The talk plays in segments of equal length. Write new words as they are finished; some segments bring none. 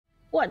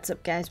What's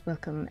up guys,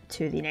 welcome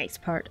to the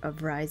next part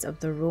of Rise of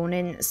the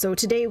Ronin. So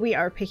today we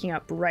are picking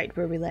up right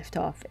where we left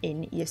off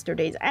in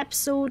yesterday's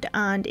episode,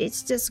 and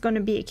it's just going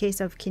to be a case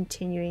of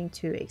continuing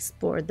to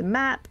explore the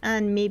map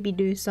and maybe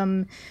do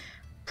some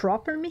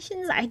proper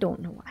missions. I don't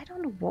know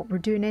what we're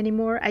doing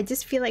anymore. I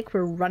just feel like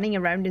we're running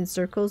around in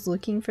circles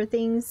looking for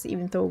things,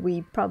 even though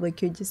we probably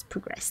could just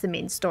progress the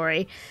main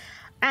story.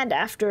 And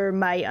after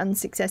my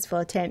unsuccessful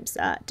attempts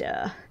at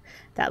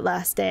that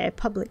last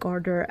public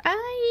order,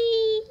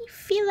 I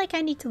feel like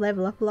I need to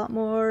level up a lot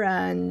more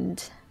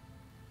and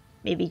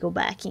maybe go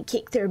back and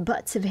kick their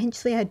butts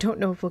eventually. I don't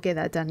know if we'll get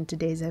that done in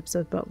today's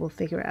episode, but we'll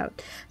figure it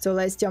out. So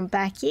let's jump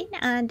back in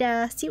and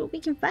see what we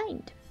can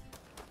find.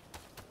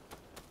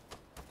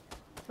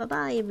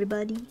 Bye-bye,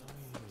 everybody.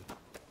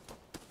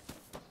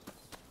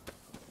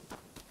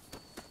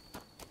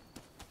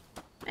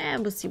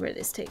 And we'll see where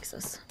this takes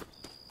us.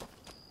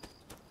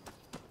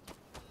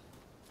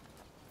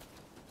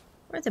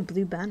 What are the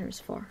blue banners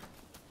for?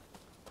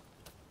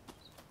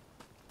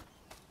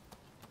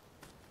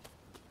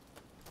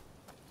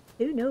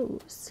 Who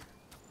knows?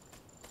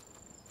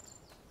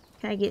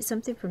 Can I get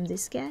something from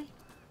this guy?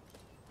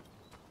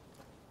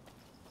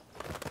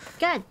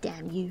 God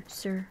damn you,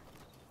 sir.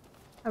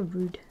 How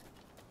rude.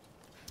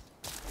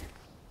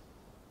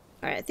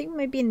 Alright, I think we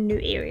might be in a new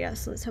area,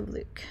 so let's have a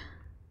look.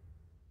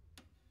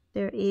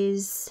 There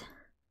is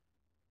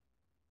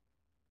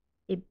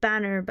a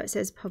banner, but it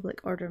says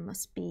public order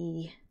must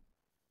be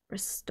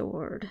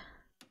restored.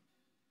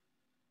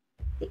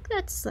 I think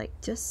that's like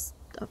just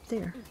up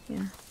there,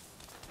 yeah.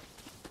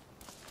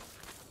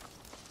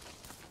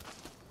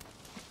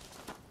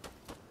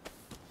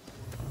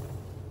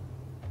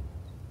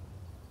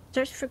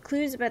 Search for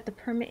clues about the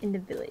permit in the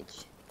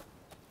village.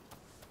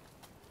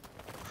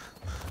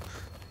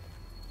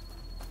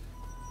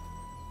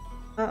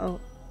 Uh-oh.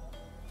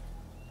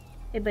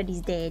 Everybody's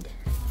dead.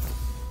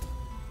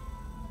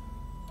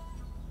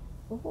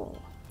 Oh.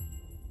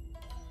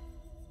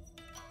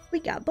 We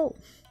got bow.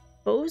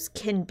 Bows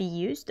can be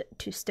used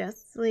to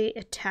stealthily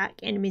attack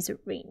enemies at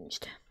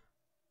ranged.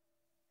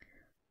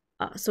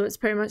 So it's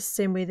pretty much the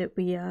same way that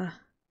we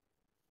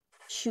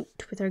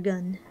shoot with our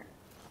gun.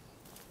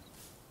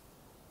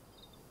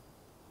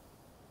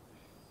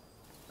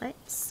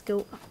 Let's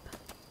go up.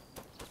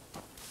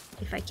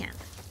 If I can.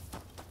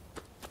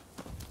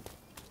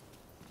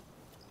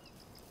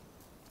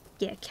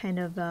 Yeah, kind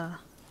of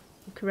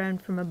look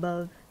around from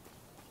above.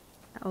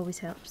 That always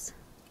helps.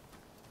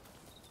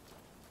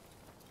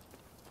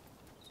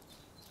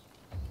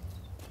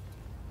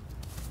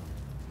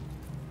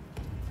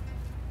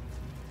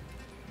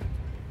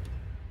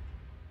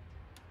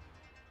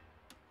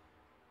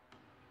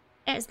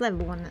 It's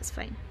level 1, that's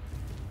fine.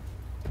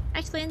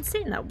 Actually, in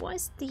saying that, what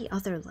is the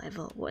other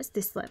level? What is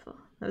this level?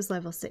 That was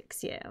level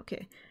 6, yeah,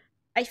 okay.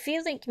 I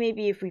feel like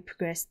maybe if we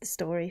progress the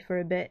story for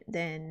a bit,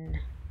 then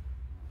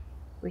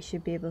we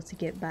should be able to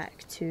get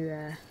back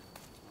to,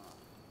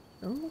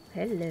 Oh,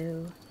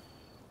 hello.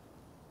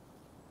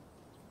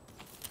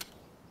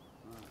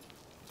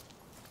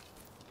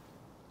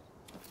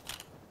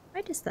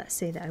 Why does that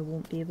say that I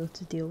won't be able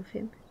to deal with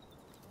him?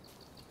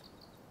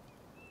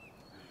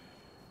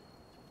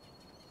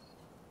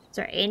 Is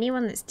there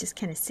anyone that's just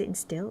kind of sitting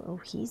still? Oh,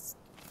 he's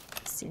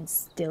sitting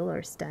still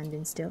or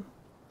standing still.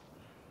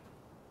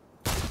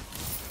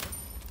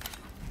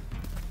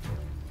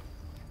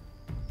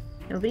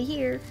 Nobody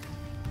here.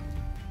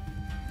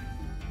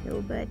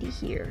 Nobody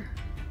here.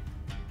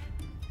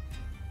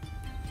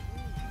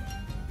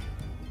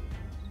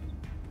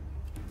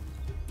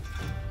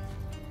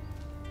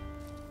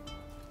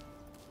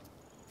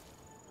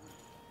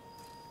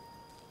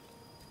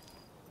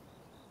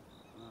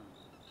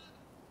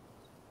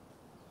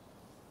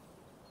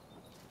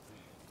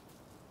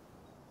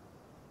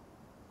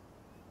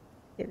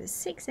 Okay, there's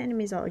 6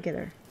 enemies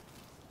altogether.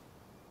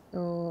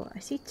 So I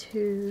see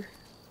 2,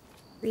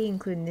 3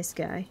 including this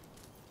guy.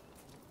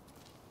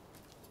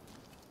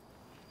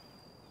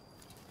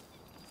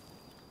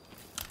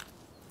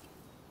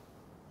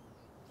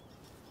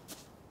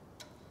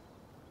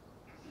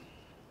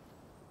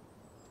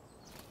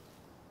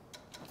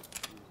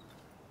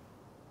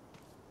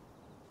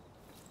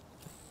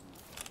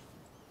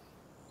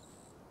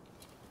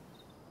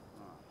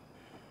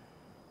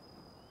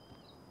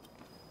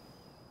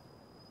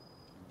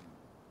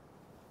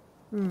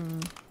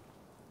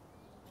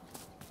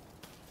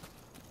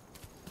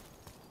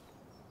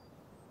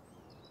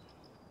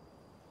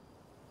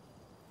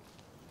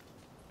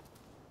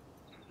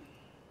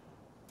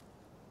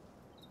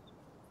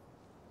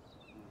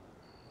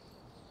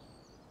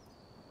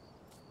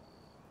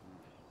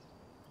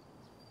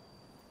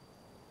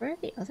 Where are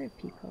the other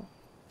people?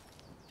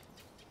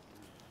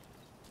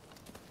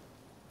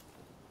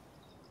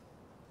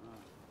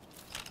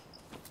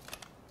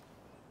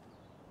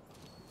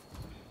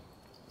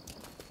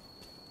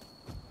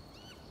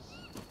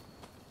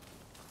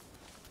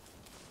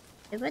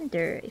 I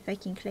wonder if I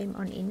can climb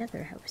on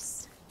another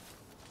house.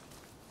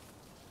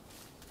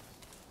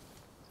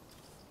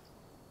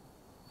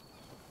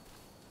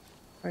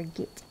 Or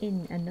get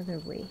in another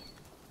way.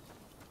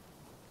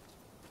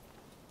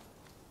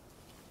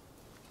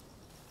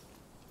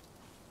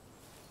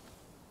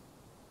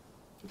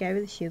 guy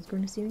with the shield's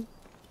going to see me?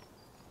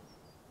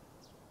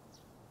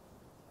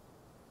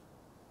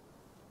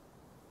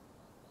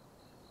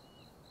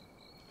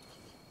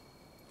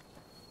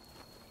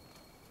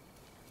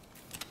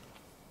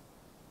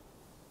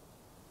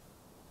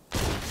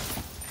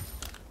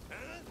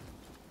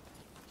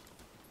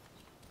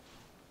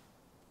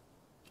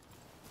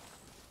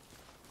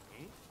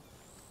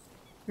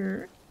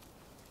 Sure.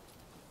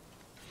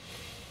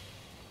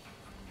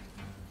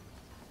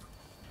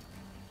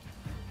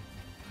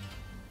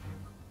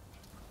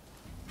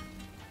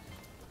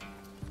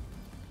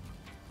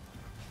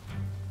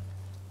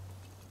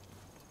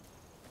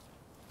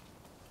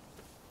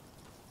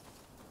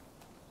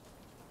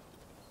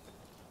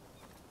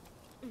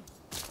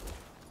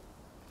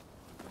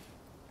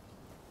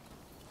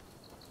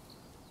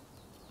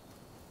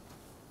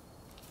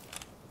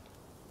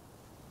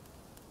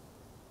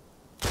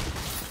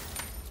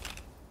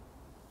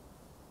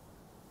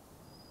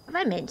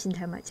 Have I mentioned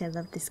how much I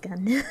love this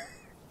gun?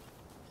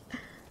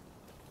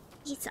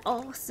 It's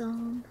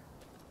awesome.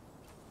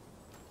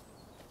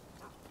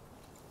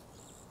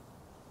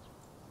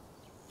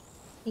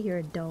 You're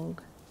a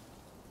dog.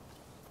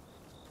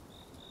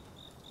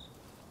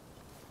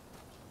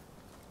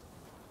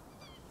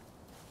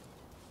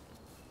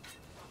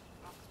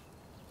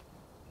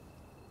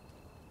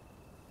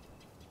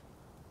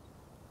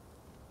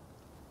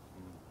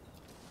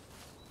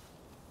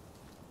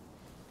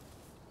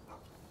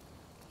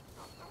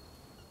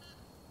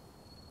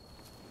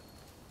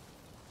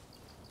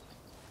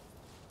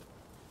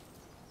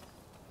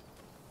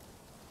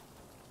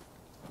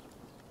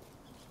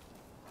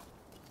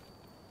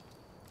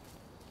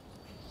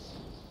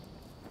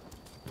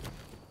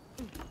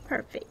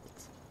 Perfect.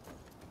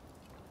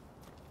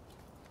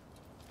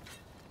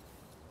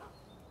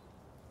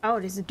 Oh,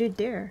 there's a dude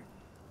there.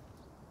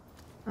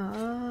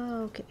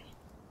 Oh, okay.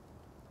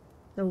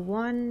 The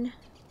 1,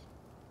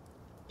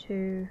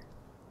 2,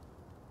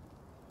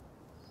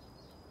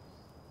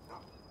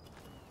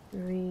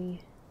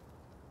 3.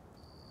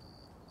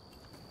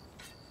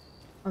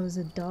 Oh, there's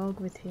a dog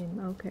with him.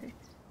 Okay.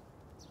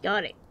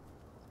 Got it.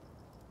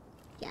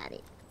 Got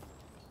it.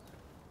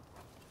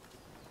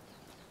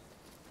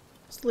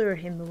 Let's lure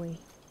him away.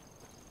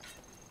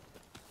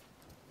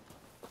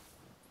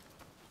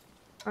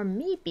 Or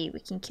maybe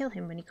we can kill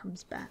him when he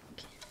comes back.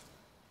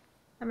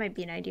 That might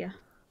be an idea.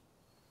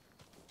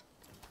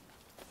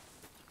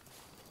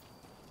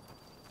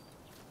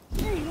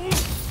 Do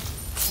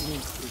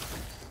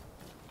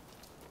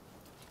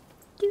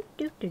do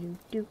do do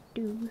do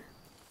do.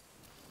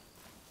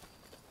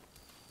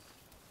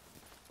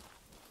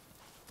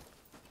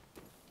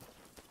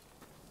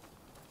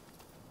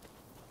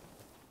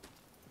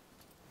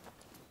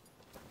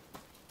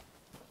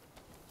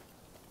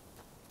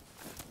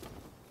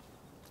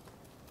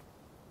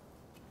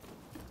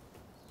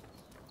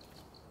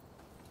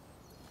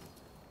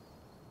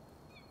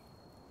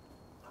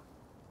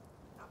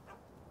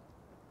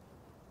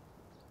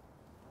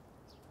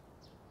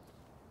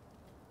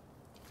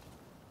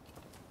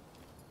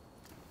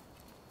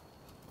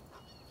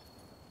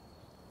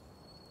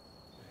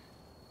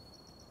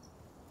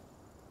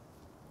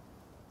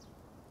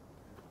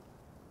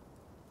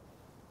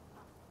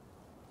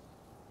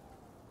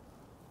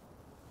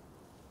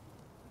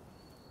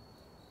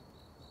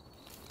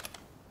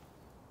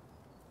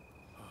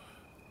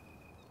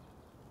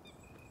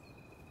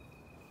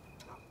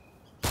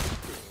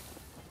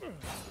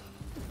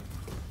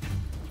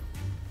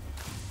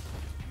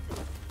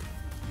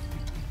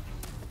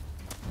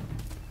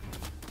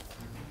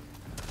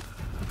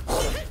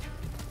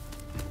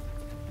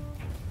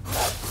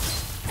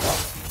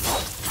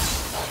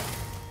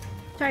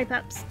 Sorry,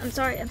 pups. I'm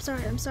sorry, I'm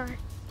sorry, I'm sorry.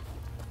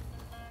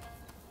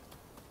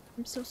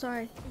 I'm so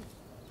sorry.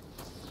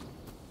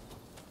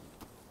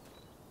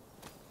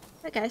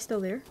 That guy's still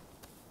there.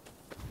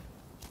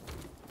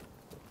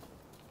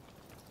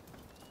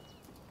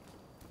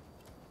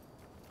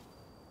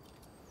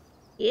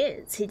 He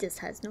is. He just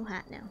has no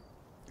hat now.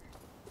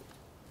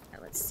 Now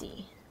let's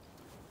see.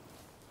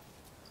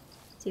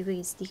 See if we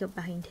can sneak up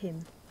behind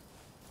him.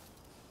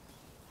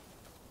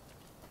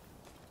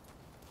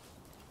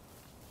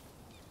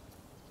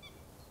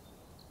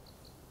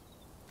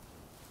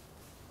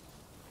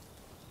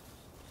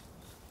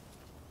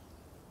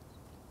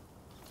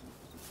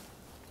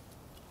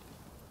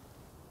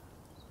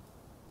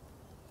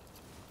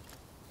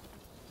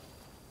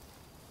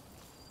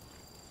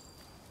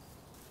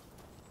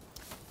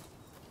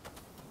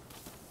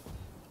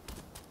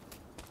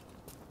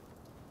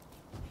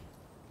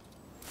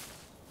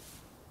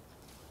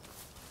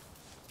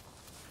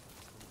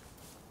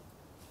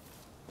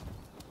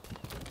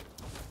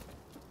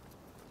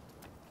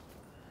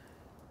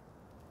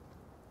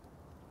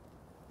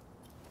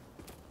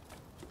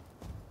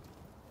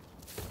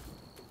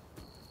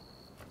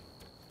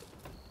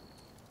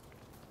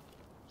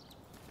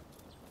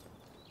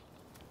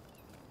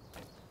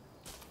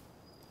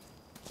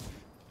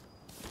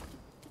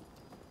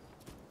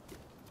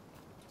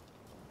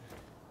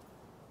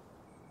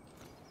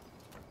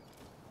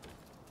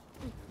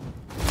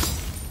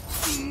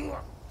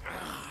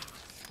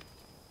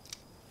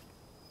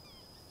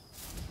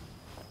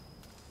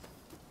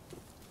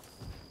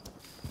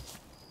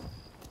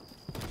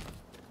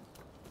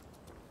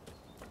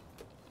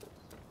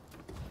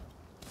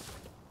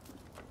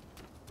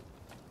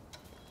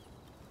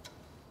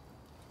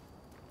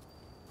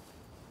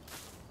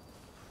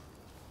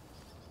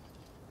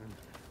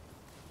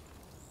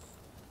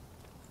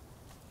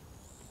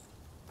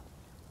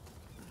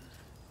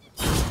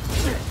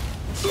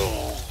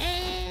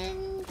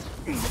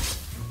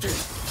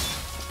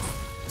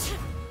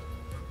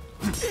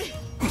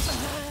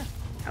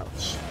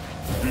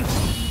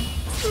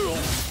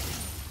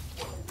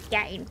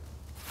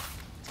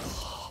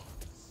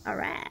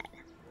 Alright.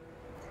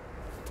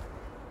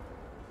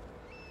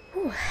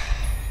 Whew.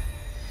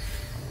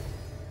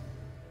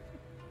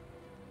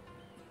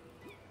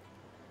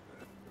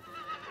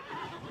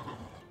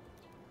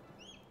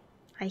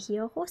 I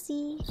hear a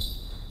horsey.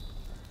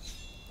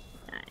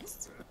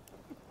 Nice.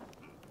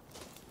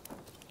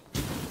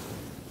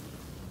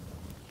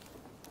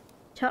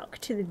 Talk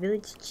to the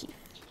village chief.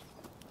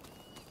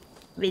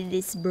 With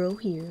this bro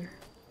here.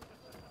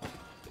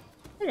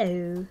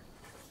 Hello.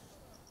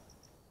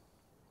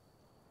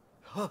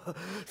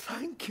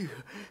 Thank you.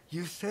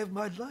 You saved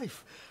my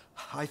life.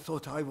 I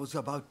thought I was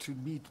about to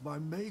meet my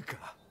maker.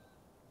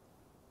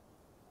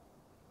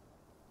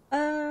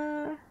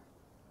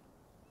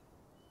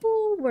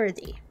 Who were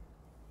they?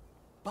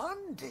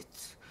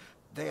 Bandits.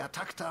 They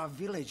attacked our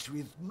village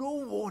with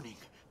no warning.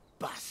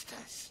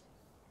 Bastards.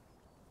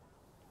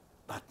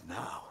 But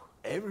now,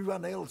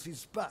 everyone else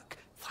is back.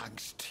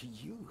 Thanks to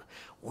you.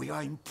 We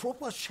are in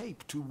proper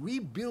shape to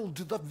rebuild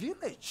the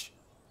village.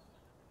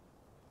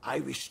 I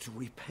wish to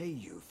repay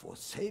you for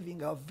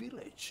saving our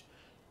village.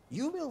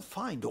 You will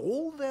find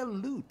all their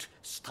loot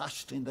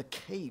stashed in the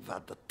cave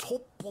at the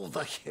top of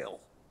the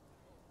hill.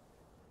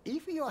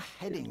 If you're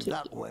heading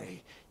that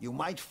way, you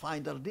might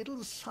find a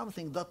little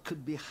something that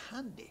could be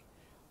handy.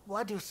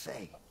 What do you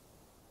say?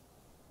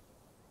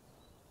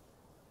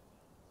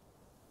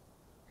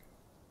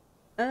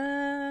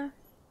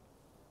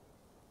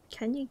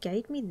 Can you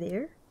guide me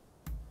there?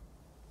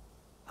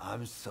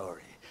 I'm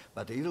sorry,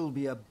 but it'll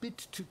be a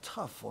bit too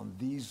tough on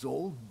these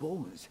old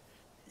bones.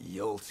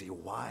 You'll see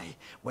why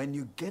when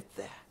you get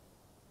there.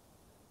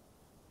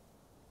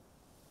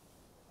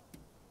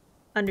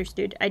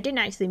 Understood. I didn't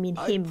actually mean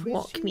him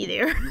walk me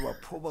there. You are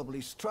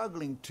probably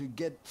struggling to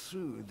get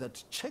through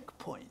that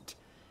checkpoint.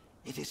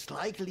 It is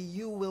likely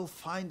you will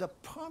find a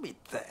permit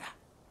there.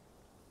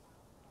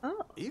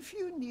 Oh. If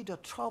you need a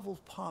travel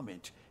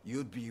permit,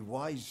 you'd be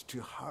wise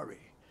to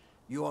hurry.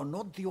 You are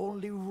not the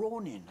only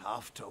Ronin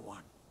after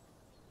one.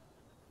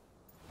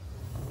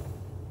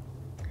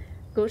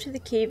 Go to the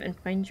cave and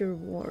find your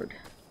reward.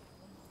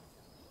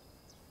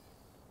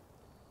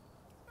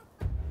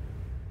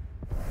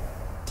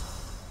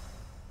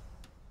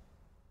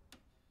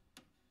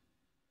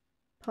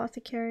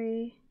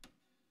 Apothecary.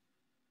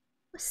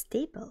 A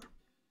stable.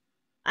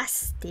 A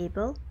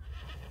stable.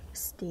 A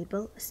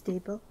stable. A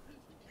stable.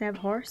 Can I have a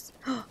horse?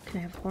 Oh, can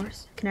I have a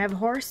horse? Can I have a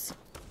horse?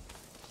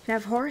 Can I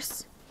have a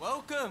horse?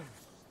 Welcome.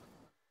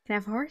 Can I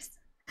have a horse?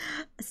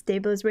 A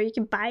stable is where you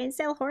can buy and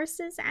sell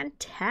horses and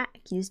tack.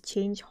 Use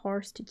change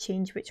horse to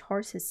change which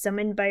horse is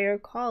summoned by your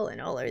call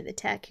and alter the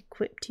tack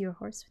equipped to your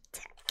horse with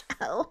tack.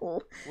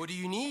 Oh. What do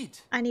you need?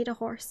 I need a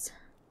horse.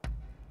 Can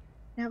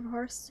I have a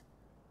horse?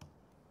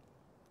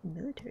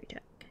 Military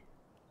tack.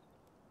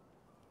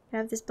 Can I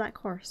have this black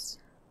horse?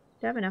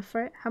 Do I have enough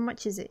for it? How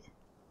much is it?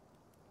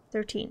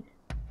 13.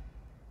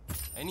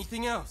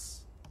 Anything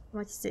else? How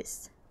much is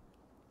this?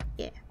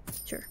 Yeah,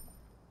 sure.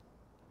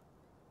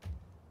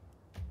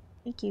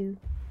 Thank you.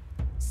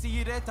 See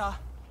you later.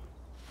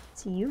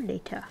 See you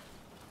later.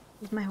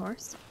 Here's my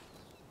horse.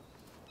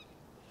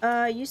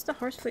 Use the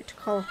horse foot to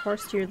call a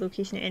horse to your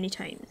location at any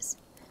times.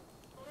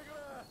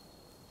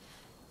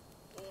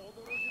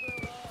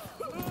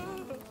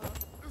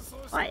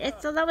 Oh, I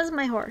thought that was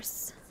my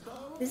horse.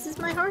 This is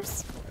my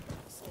horse?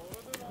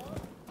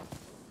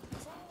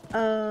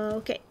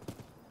 Okay.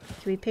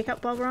 Can we pick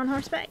up while we're on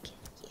horseback?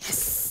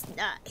 Yes,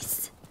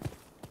 nice.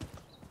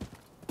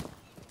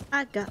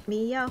 I got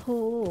me a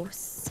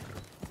horse.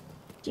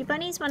 Do you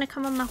bunnies want to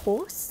come on my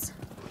horse?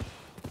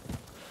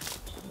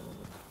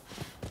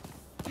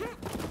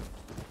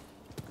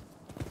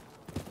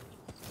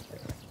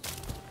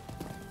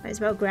 Might as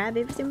well grab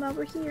everything while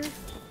we're here.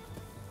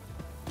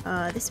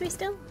 This way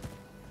still?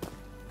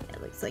 Yeah,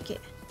 it looks like it.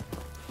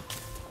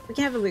 We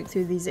can have a look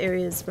through these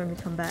areas when we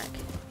come back.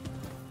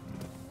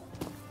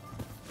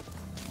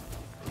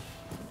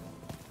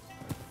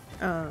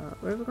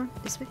 Where are we going?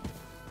 This way?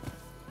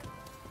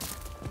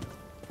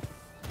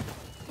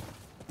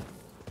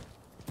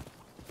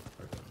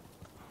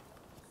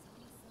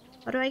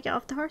 How do I get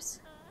off the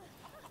horse?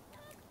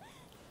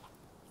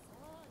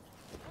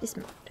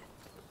 Dismount.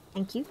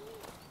 Thank you.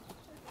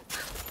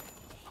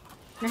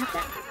 Can I have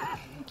that?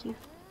 Thank you.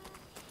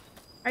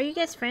 Are you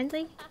guys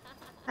friendly?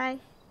 Hi.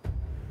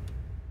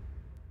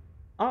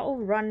 Auto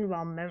run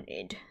while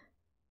mounted.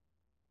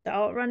 The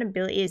auto run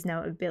ability is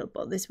now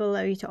available. This will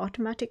allow you to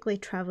automatically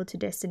travel to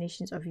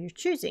destinations of your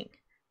choosing.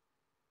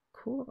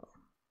 Cool.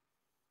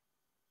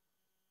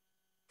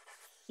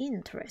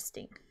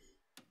 Interesting.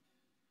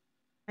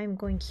 I'm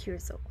going here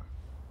though.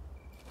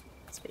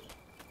 This way.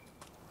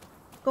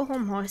 Go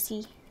home,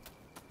 horsey.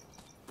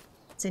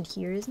 It's in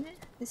here, isn't it?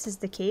 This is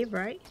the cave,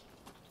 right?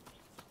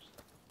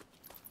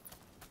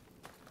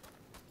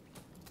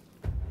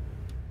 I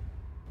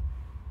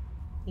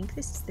think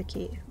this is the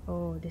cave.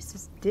 Oh,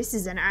 this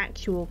is an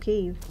actual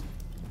cave.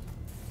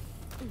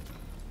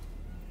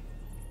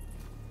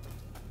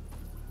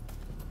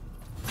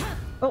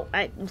 Oh,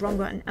 wrong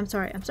button. I'm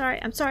sorry. I'm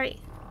sorry. I'm sorry.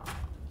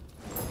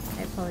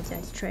 I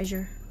apologize,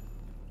 treasure.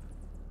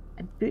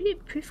 A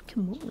bulletproof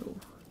kimono.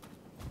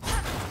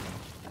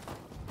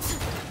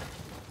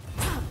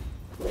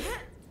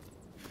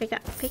 Pick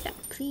up,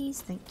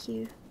 please. Thank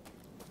you.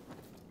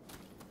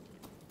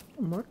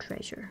 More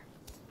treasure.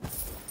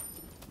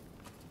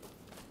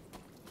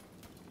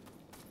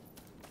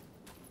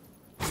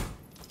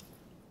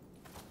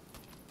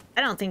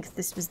 I don't think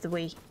this was the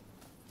way.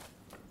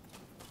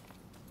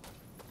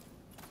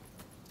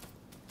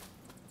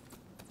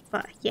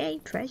 But yay,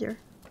 treasure.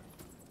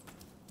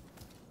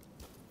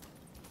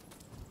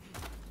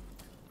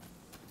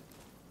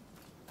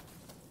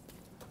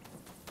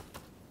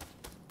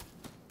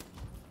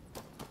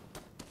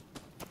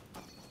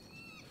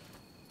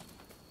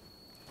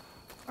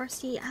 Or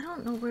see, I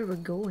don't know where we're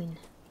going.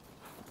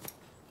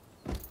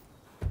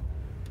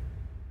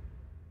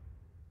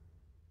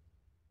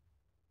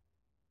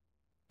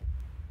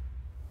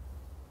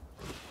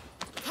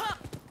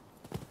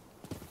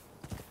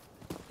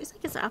 Feels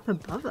like it's up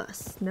above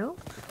us, no?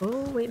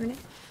 Oh, wait a minute.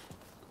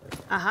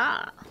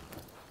 Aha!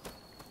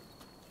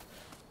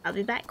 I'll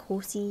be back,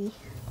 horsey.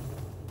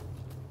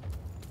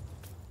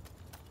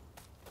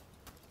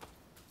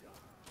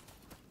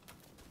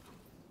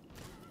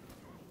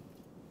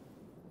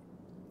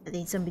 I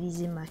think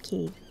somebody's in my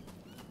cave.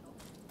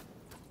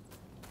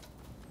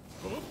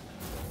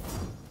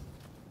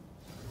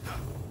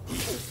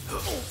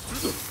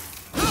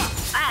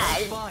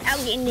 Ah,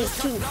 I'm getting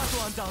this too.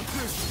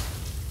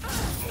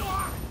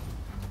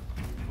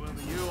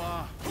 Whoever you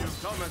are,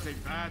 you've come at a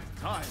bad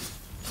time.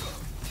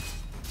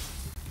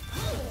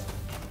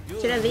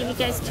 Should I leave you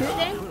guys to it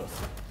then?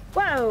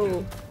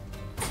 Whoa!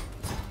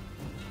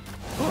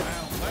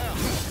 Well,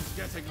 it's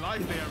getting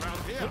lively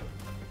around here.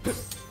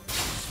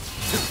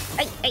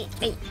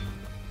 Hey!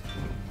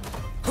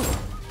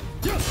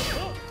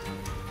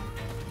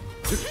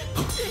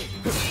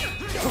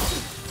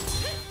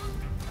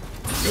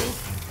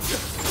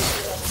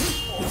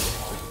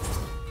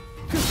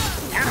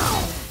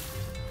 Ow!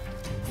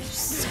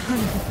 Son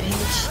of a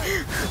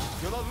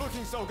bitch. You're not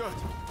looking so good.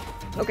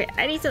 Okay,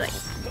 I need to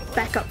like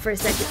back up for a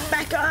second.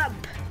 Back up!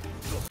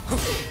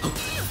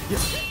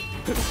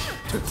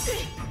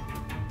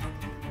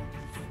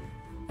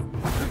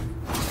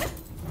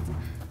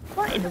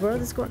 What in the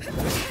world is going on?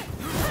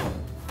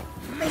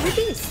 Wait, who's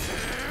this?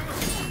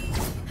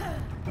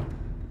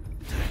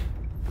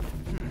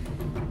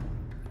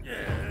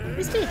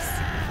 Who's this?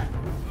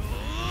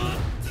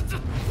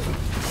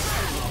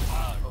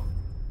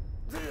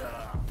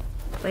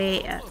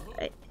 Wait,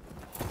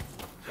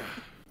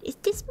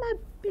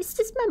 is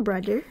this my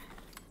brother?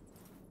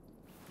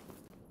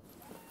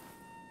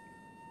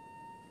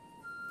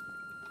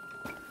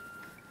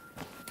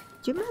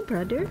 You're my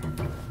brother?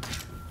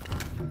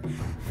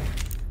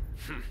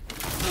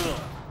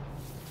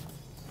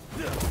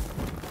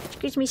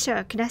 Excuse me,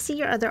 sir. Can I see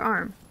your other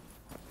arm?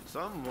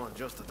 Someone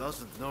just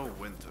doesn't know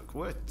when to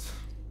quit.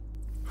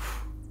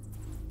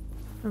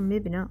 Or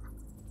maybe not.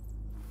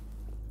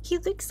 He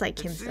looks like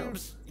It himself.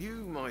 seems you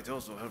might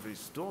also have a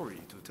story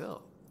to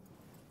tell.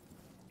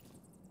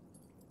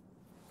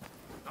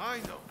 I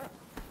know.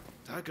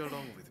 Tag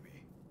along with me,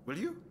 will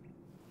you?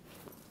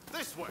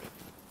 This way!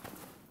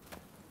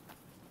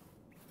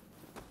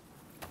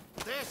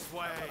 This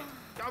way!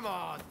 Come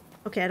on!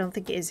 Okay, I don't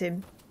think it is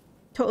him.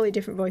 Totally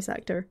different voice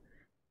actor.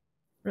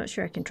 I'm not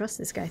sure I can trust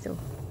this guy though.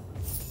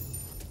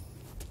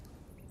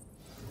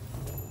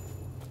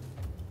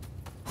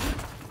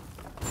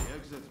 The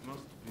exit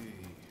must be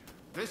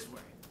this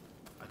way.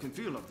 I can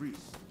feel a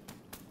breeze.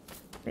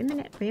 Wait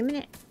a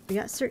minute. We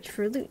got to search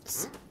for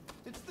loots.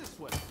 It's this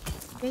way.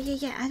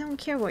 Yeah. I don't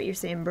care what you're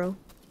saying, bro.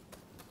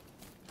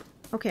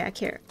 Okay, I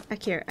care.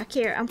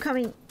 I'm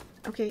coming.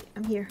 Okay,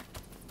 I'm here.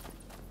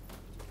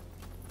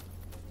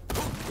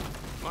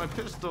 My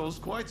pistol's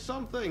quite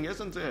something,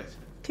 isn't it?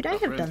 Could I A have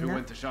friend done who that?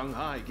 went to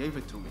Shanghai gave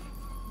it to me.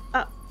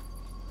 Oh.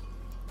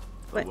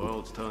 The What?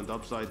 world's turned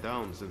upside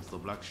down since the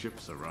black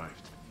ships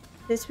arrived.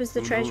 This was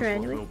the Who treasure knows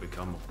anyway? what will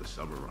become of the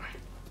samurai?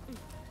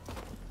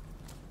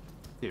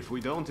 If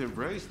we don't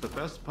embrace the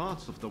best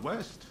parts of the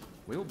West,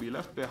 we'll be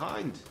left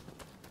behind.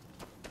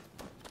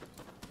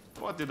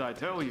 What did I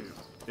tell you?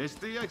 It's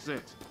the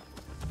exit.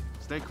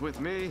 Stick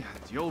with me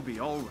and you'll be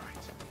all right.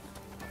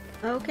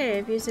 Okay,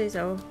 if you say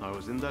so. I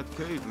was in that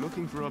cave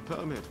looking for a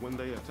permit when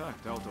they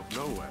attacked out of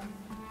nowhere.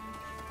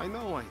 I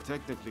know I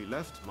technically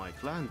left my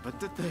clan, but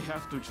did they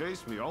have to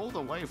chase me all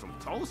the way from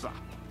Tulsa?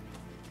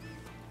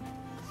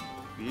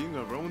 Being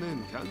a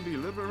Ronin can be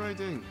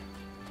liberating,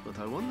 but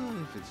I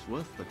wonder if it's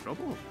worth the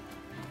trouble.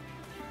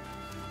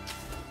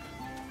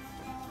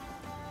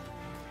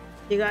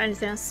 You got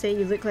anything else to say?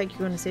 You look like you're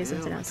going to say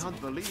something I else.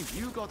 can't believe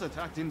you got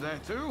attacked in there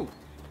too.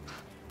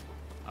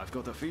 I've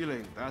got a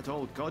feeling that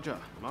old codger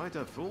might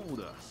have fooled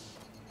us.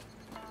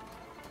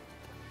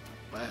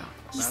 Well,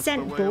 He that's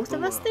sent the way both the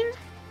of us world. there?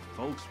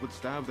 Folks would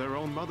stab their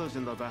own mothers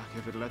in the back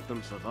if it let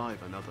them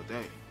survive another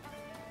day.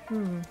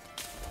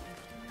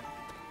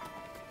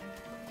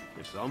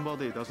 If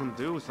somebody doesn't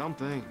do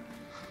something,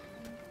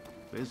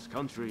 this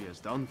country is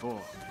done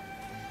for.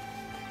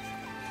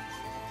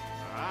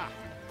 Ah,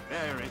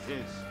 there it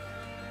is.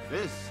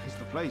 This is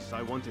the place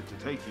I wanted to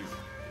take you.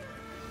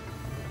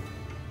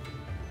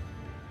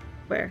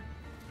 Where?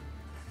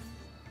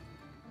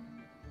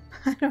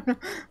 I don't know.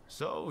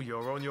 So,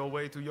 you're on your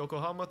way to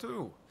Yokohama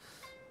too?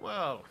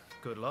 Well,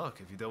 good luck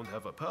if you don't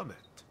have a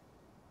permit.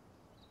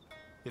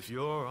 If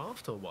you're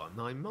after one,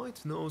 I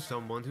might know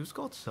someone who's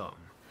got some.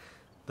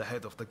 The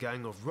head of the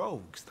gang of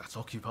rogues that's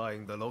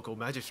occupying the local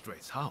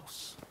magistrate's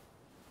house.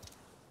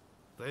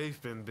 They've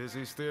been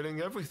busy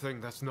stealing everything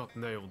that's not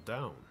nailed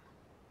down.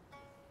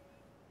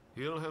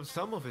 He'll have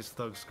some of his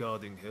thugs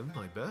guarding him,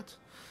 I bet.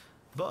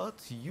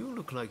 But you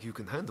look like you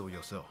can handle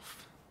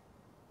yourself.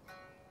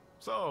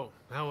 So,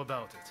 how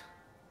about it?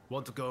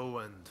 Want to go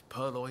and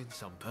purloin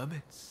some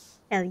permits?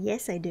 Hell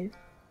yes, I do.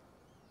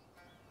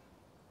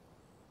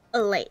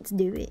 Let's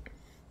do it.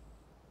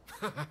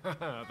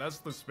 That's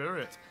the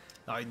spirit.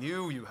 I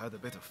knew you had a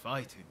bit of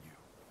fight in you.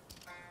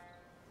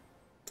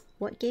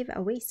 What gave it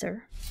away,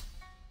 sir?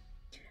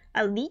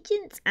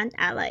 Allegiance and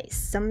allies.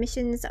 Some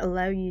missions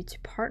allow you to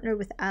partner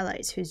with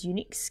allies whose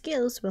unique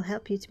skills will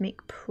help you to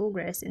make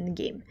progress in the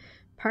game.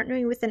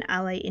 Partnering with an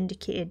ally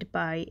indicated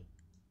by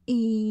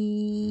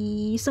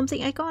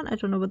something icon, I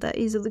don't know what that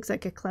is, it looks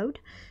like a cloud,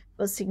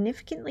 will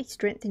significantly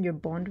strengthen your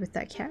bond with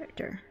that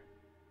character.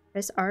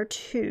 Press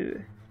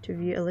R2 to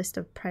view a list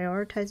of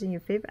prioritizing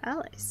your favorite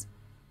allies.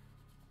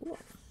 Cool.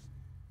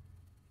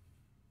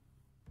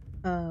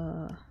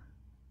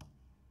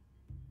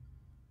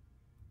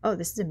 Oh,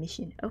 this is a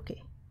mission.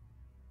 Okay.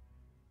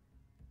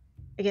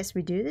 I guess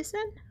we do this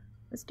then?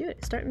 Let's do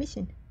it. Start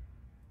mission.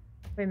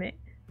 Wait a minute.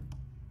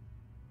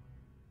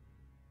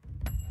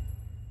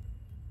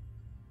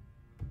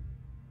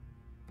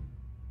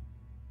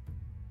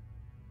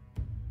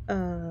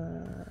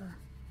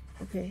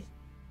 Okay.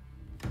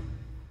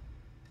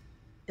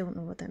 Don't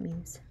know what that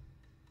means.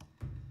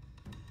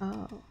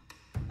 Oh.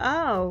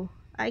 Oh!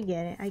 I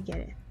get it. I get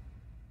it.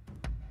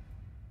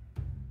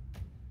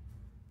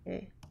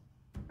 Okay.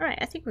 Alright,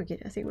 I think we're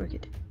good. I think we're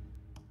good.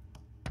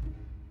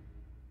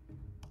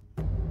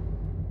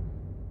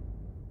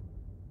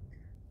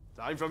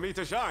 Time for me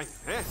to shine,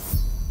 eh?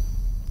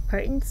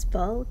 Curtains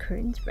fall,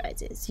 curtains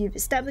rises. You've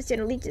established an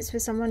allegiance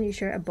with someone you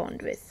share a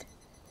bond with.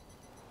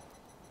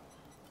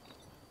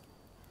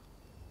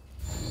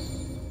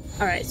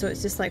 Alright, so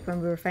it's just like when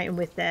we were fighting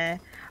with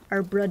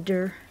our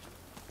brother.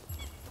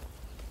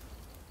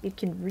 You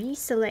can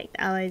reselect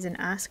allies and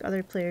ask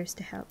other players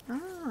to help.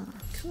 Ah,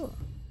 cool.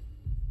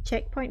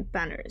 Checkpoint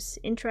banners.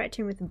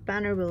 Interacting with a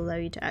banner will allow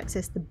you to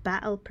access the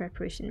battle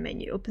preparation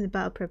menu. Open the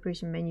battle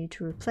preparation menu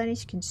to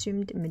replenish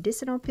consumed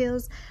medicinal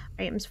pills,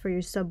 items for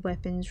your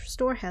sub-weapons,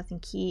 restore health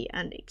and ki,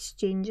 and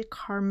exchange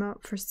karma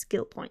for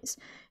skill points.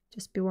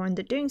 Just be warned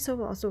that doing so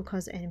will also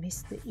cause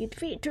enemies that you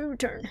defeat to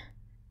return.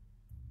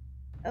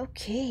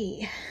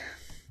 Okay.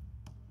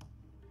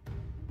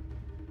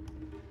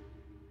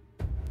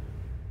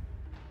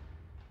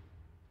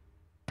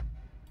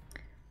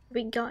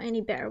 We got any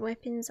better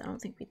weapons? I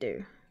don't think we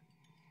do.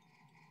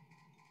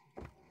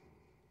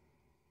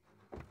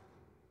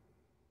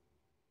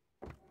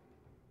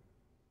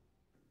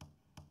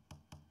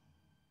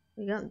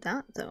 We got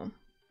that though.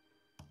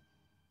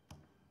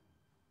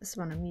 This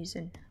one I'm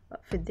using.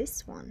 But for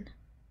this one,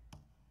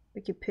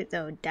 we could put the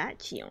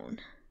Odachi on.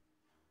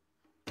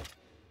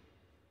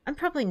 I'm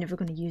probably never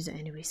going to use it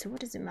anyway, so what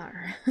does it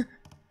matter?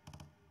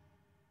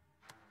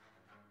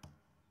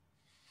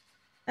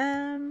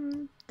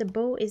 The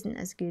bow isn't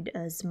as good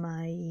as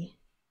my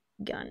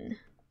gun.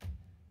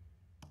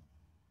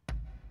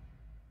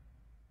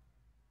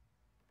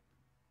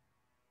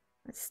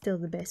 That's still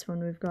the best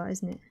one we've got,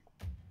 isn't it?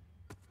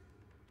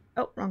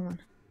 Oh, wrong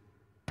one.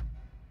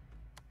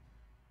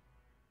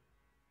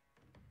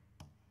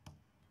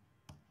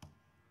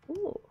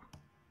 Ooh.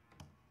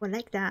 I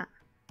like that.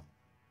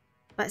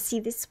 But see,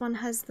 this one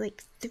has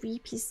like 3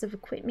 pieces of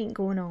equipment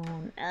going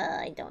on.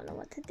 I don't know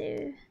what to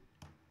do.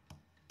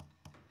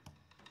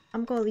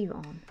 I'm gonna leave it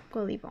on. I'm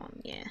gonna leave it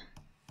on, yeah.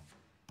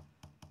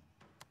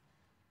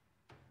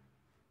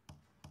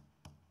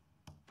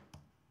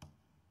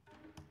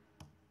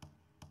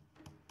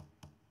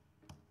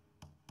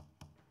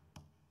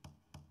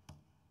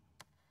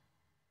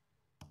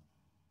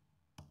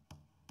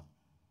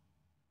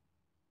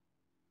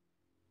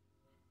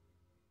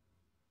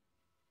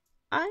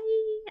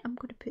 I'm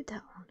gonna put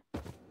that on.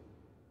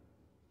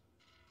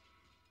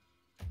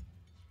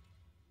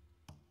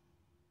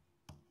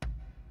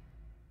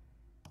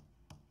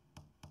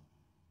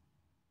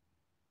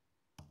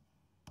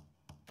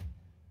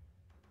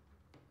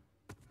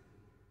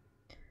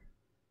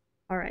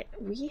 Alright,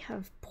 we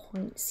have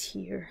points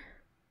here.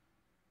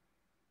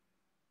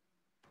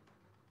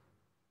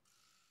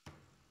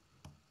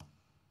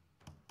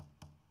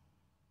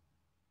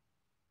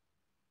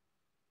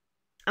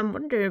 I'm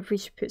wondering if we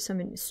should put some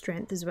into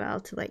strength as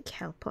well to like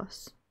help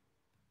us.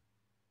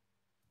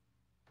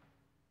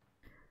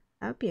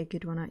 That would be a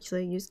good one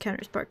actually. Use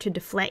counter spark to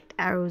deflect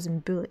arrows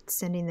and bullets,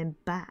 sending them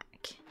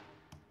back.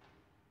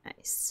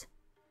 Nice.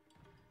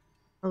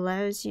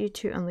 Allows you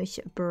to unleash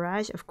a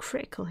barrage of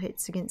critical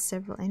hits against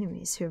several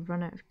enemies who have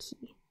run out of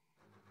ki.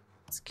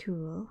 That's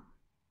cool.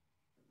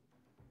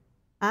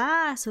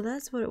 Ah, so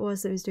that's what it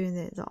was that was doing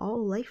the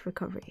all life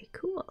recovery.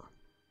 Cool.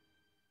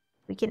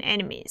 Weaken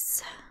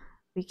enemies.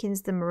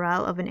 Weakens the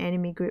morale of an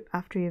enemy group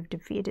after you've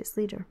defeated its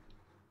leader.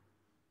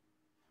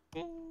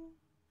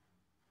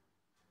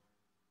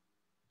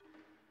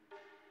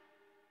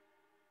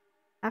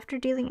 After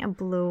dealing a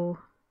blow...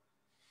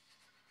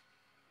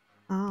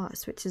 Oh, it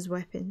switches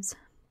weapons.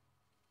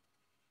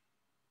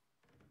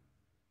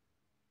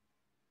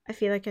 I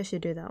feel like I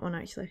should do that one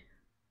actually.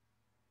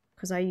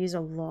 Because I use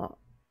a lot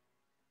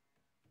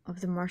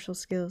of the martial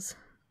skills.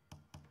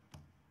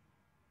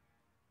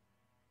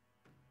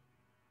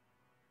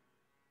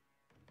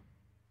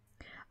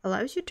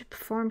 Allows you to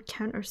perform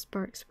counter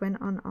sparks when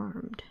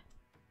unarmed.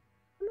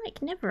 I'm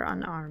like never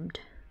unarmed.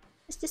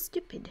 It's just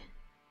stupid.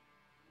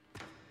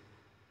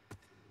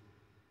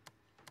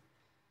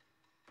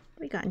 What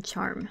we got in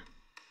charm?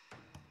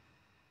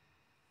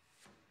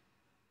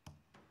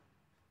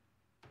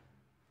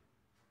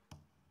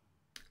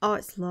 Oh,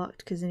 it's locked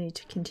because I need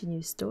to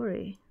continue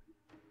story.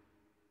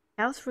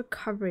 Health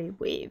recovery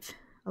wave.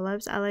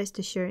 Allows allies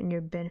to share in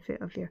your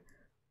benefit of your...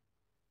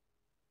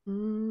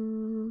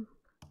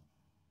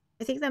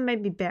 I think that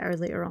might be better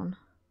later on.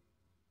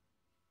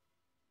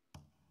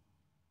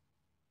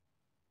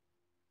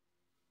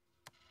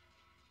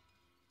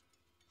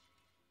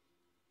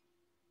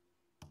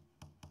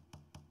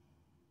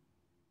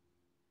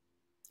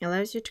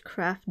 Allows you to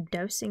craft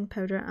dowsing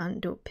powder,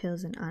 antidote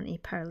pills, and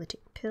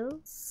anti-paralytic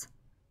pills.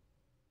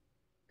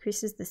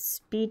 Increases the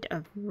speed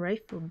of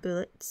rifle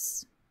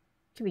bullets.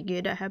 Could be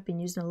good, I have been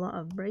using a lot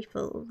of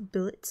rifle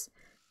bullets.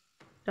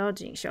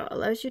 Dodging shot.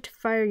 Allows you to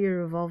fire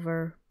your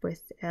revolver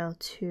with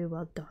L2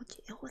 while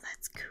dodging. Oh,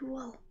 that's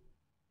cool.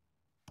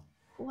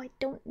 Oh, I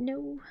don't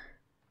know.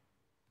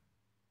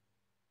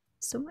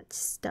 So much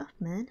stuff,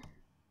 man.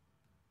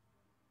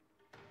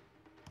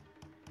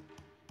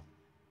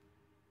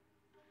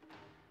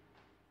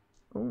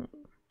 Oh,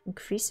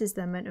 increases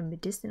the amount of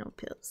medicinal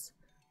pills.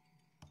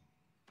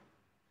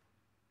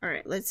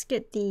 Alright, let's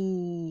get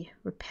the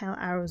repel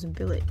arrows and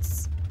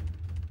bullets.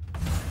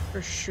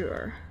 For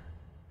sure.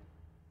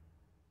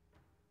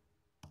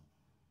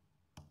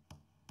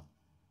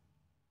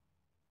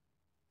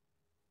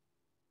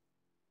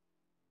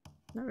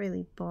 Not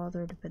really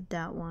bothered about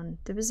that one.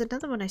 There was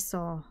another one I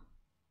saw.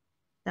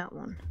 That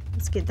one.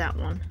 Let's get that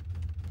one.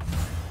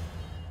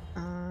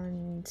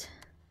 And...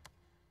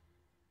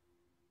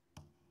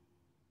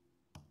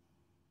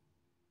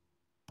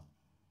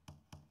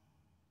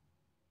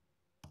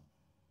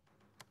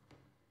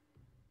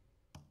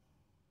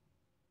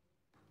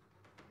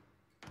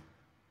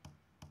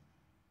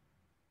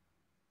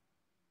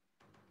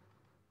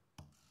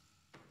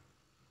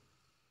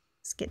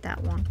 let's get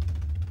that one.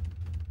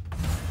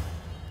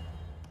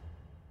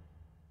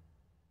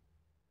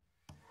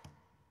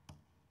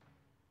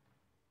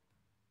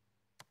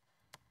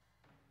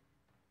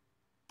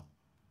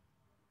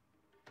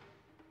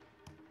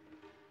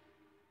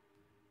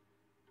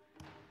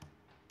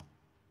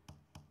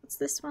 What's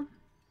this one?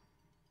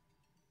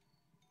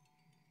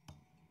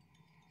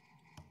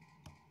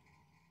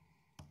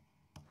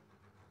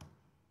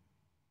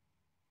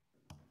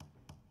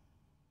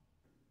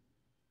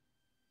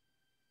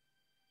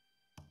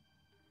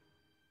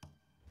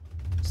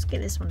 Just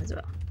get this one as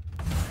well.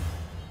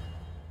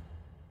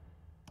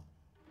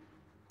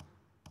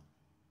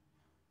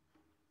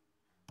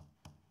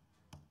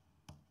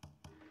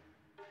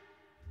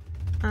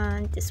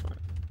 And this one.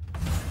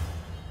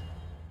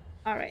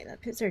 Alright,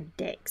 that puts our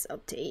dex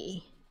up to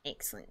A.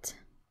 Excellent.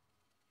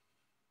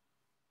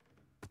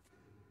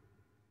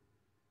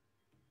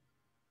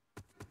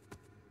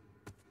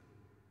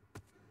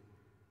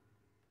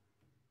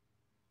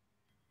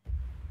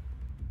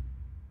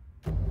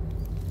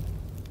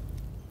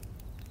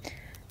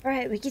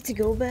 Alright, we get to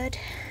go, bud.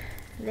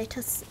 Let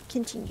us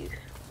continue.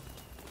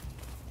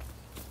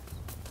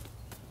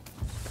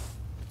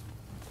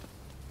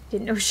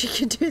 Didn't know she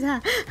could do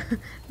that.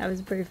 That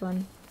was pretty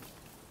fun.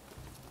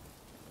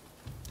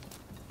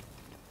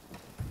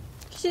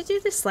 Did you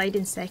do the slide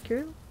in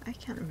Sekiro? I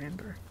can't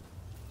remember.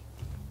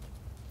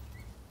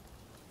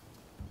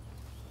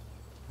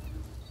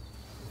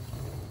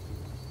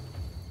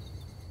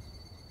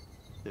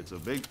 It's a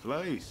big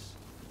place.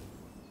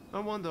 I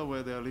wonder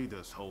where their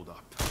leaders hold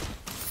up.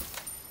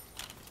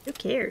 Who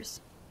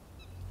cares?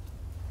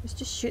 Let's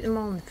just shoot them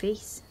all in the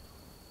face.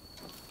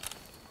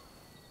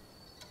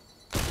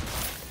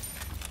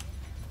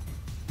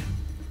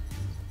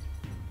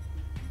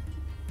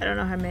 I don't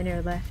know how many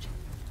are left.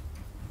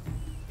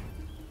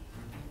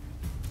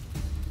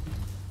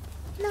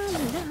 La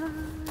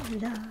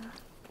la la.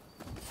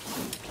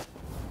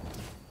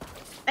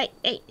 Hey,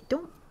 hey,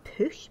 don't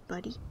push,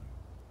 buddy.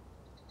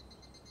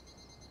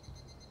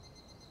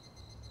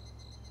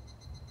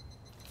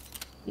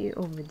 You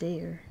over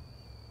there.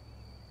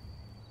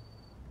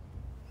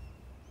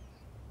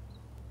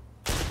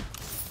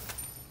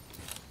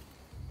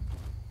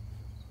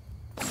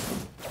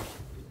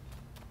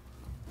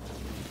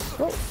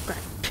 Oh, God.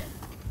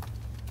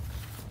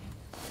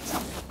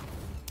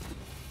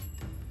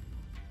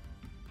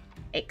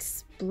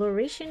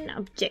 Exploration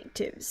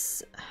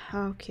objectives.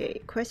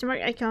 Okay, question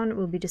mark icon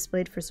will be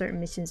displayed for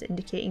certain missions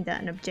indicating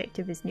that an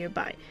objective is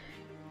nearby.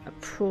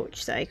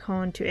 Approach the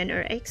icon to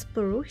enter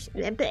exploration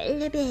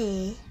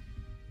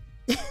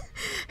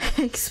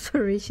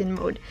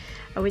mode,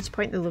 at which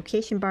point the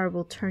location bar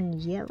will turn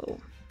yellow.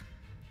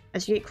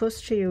 As you get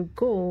closer to your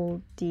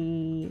goal,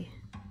 the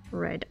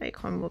red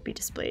icon will be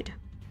displayed.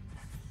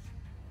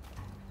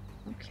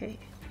 Okay.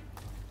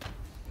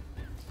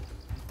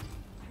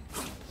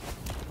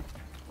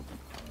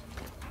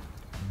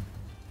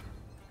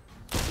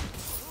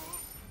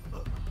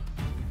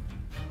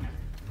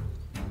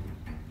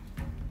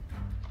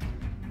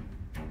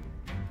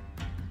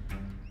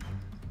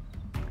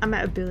 I'm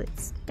out of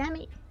bullets. Damn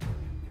it.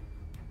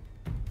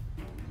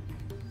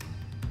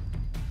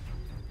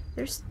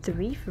 There's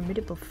 3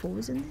 formidable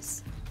foes in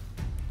this?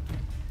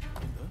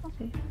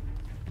 Okay.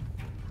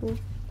 Cool.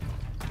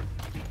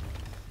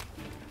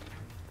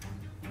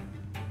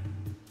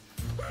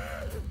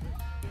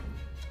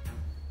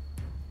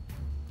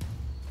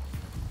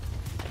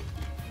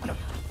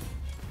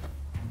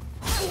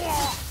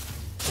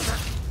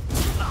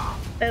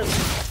 Oh.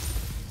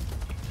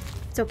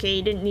 It's okay,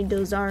 you didn't need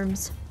those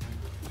arms.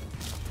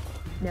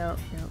 No,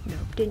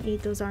 didn't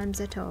need those arms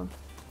at all.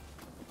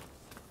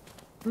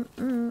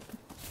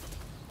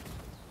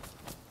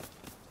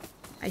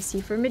 I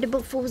see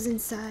formidable foes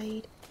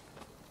inside.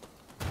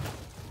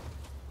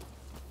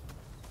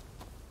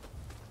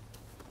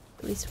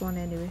 At least one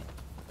anyway.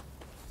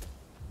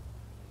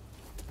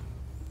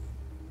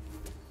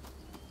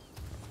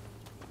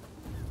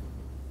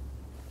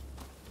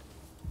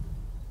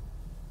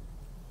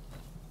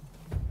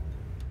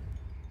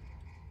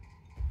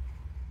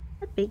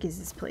 How big is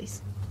this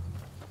place?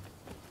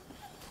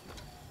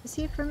 Is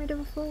he a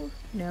formidable foe?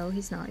 No,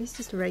 he's not. He's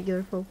just a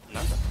regular foe.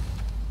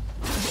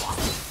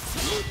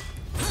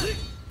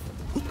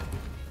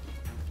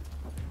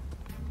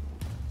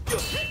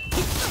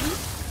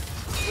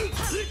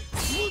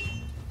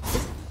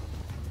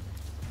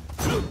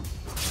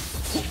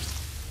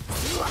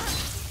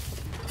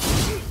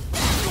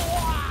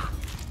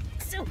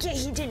 It's okay,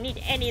 he didn't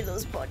need any of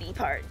those body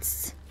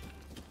parts.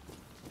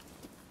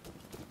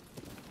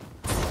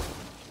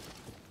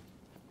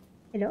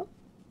 Hello?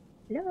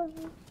 Hello?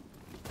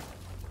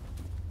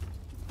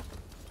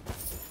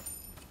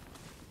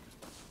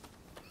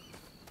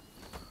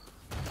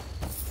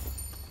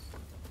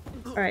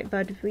 Alright,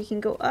 bud, we can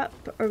go up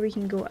or we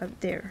can go up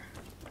there.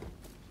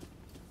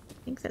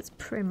 I think that's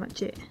pretty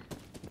much it.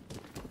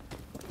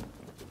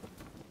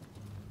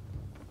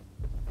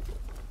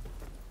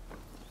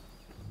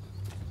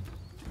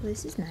 Well,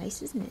 this is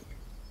nice, isn't it?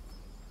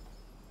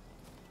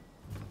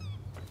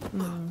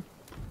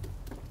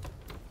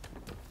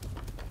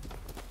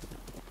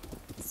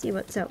 Let's see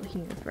what's out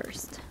here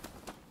first.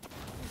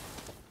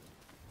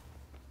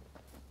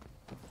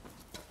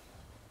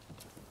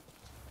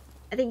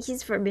 I think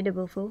he's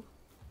formidable foe.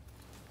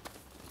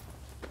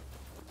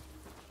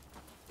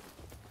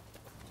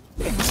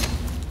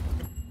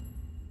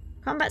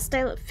 Combat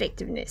style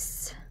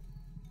effectiveness.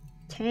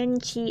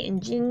 Tenchi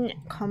and Jin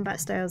combat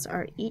styles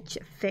are each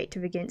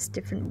effective against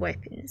different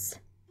weapons.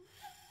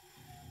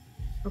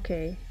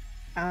 Okay.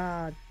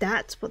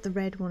 That's what the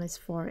red one is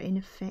for,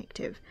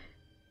 ineffective.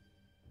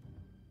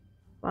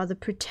 While the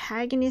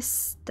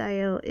protagonist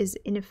style is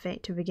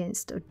ineffective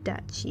against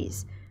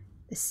Odachis,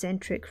 the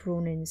Eccentric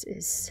Ronins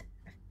is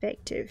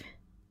effective.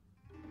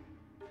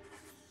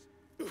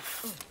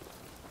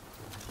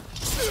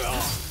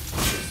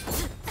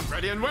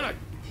 Ready and willing!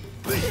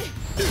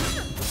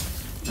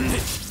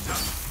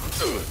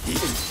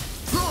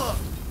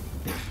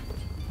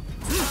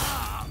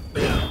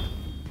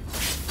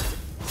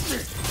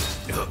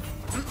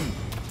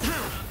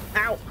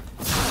 Ow!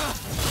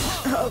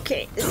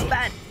 Okay, this is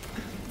bad.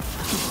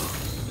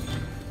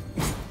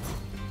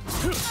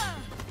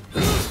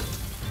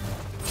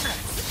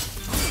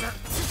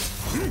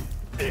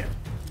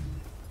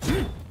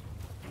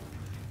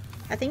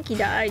 I think he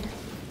died.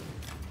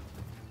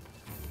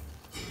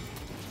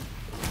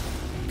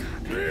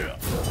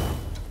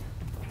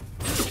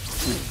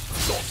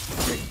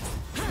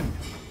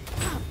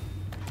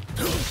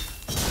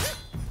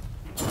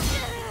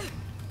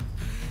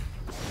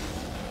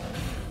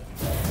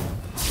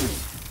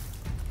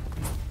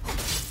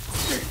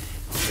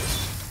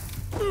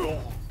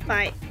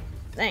 Bye.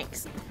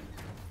 Thanks.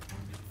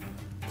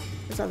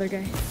 This other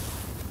guy.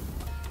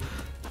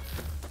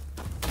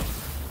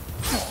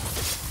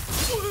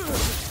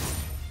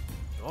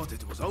 Thought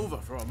it was over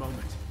for a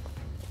moment.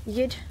 You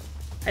good?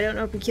 I don't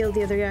know if we killed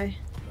the other guy.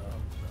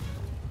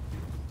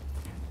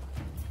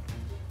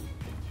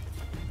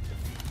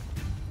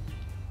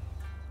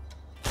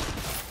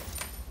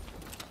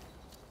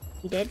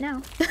 He dead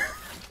now.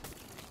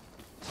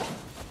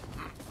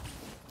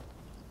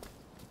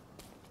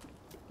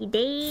 He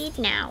dead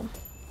now.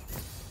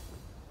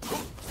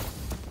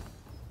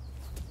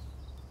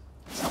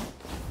 How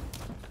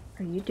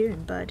are you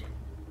doing, bud?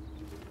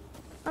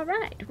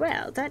 Alright,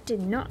 well, that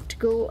did not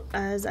go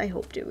as I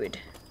hoped it would.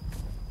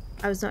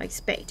 I was not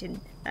expecting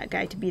that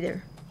guy to be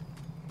there.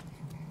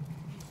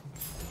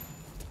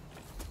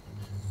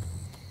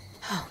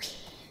 Okay.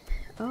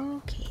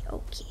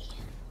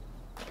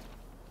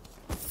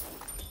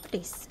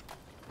 this?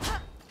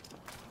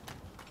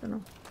 Don't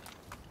know.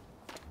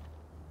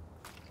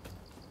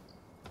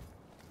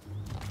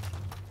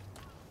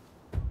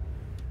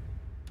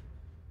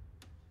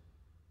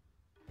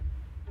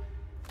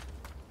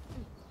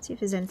 See if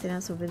there's anything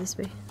else over this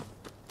way.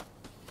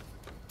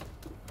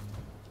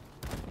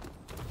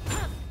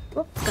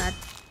 Oh god.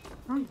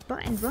 Wrong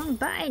button, wrong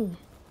button!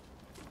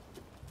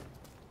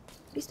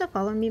 Please stop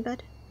following me,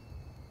 bud.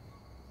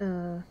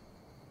 Bud?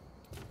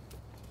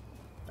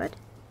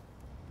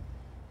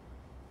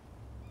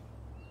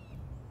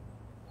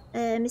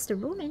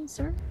 Mr. Ronin,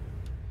 sir?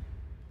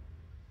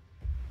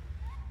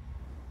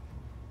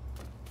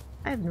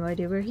 I have no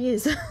idea where he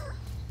is.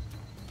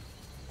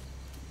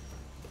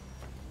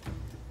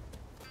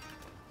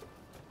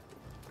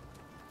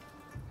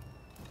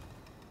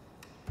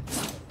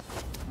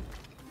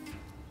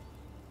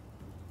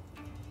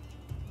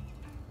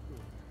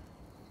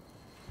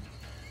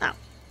 Oh.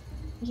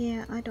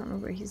 Yeah, I don't know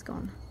where he's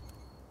gone.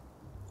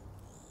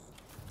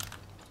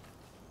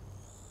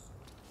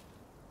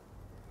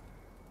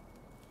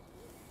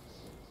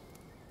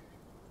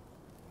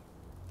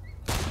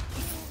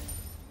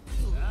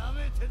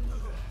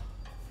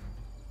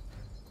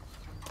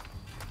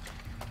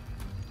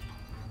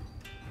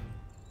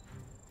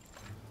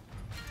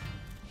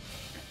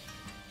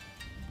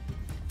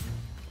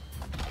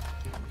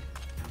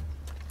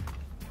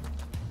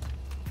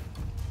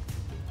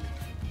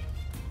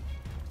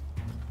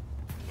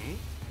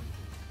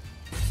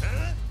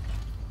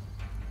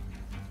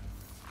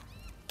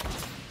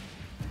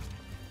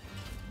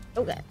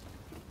 Okay.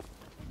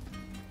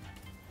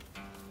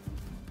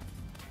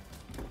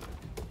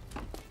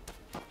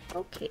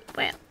 Okay,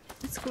 well,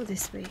 let's go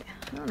this way.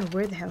 I don't know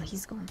where the hell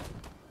he's gone.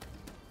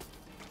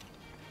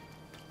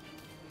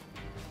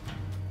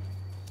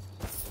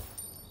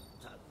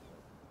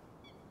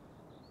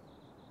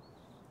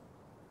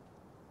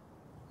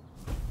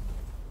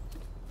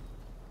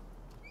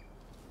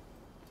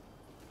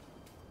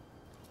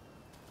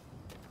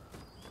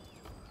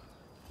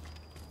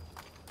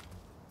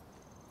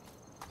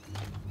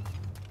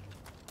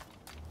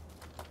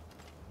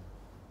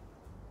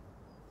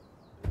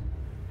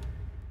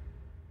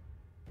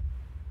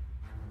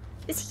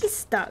 Is he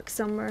stuck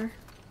somewhere?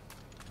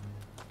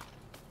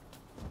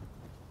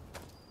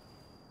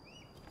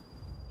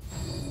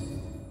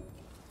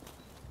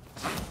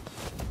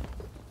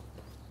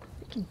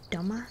 Freaking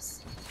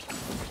dumbass.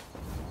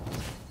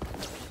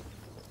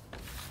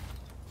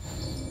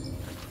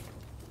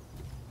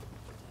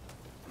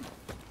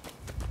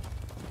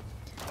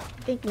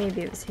 I think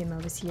maybe it was him I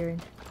was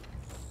hearing.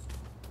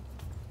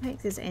 I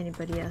think there's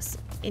anybody else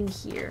in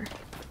here.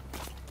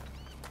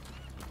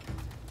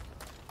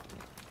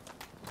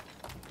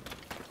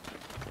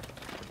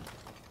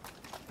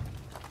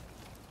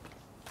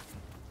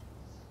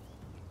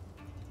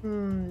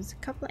 There's a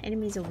couple of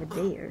enemies over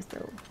there,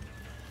 though.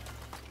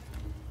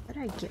 How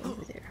did I get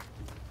over there?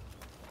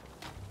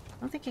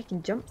 I don't think I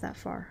can jump that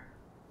far.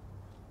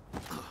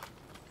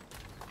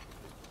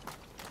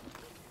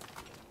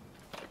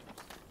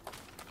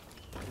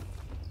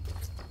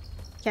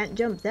 Can't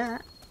jump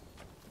that.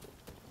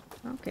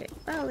 Okay,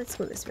 well, let's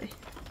go this way.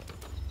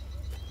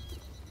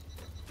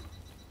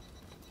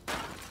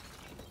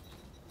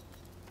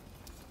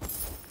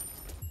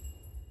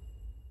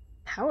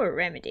 Power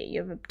Remedy. You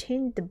have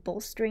obtained the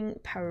bolstering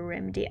Power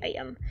Remedy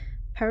item.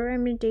 Power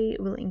Remedy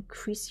will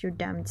increase your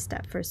damage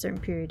stat for a certain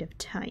period of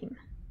time.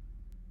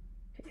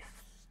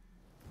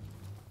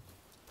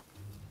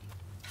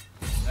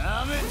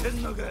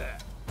 Okay.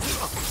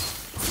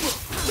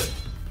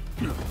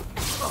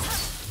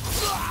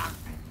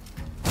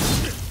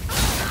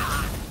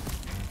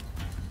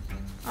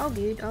 All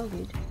good, all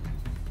good.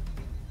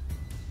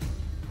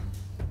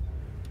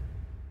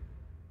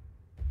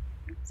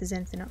 If there's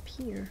anything up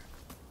here.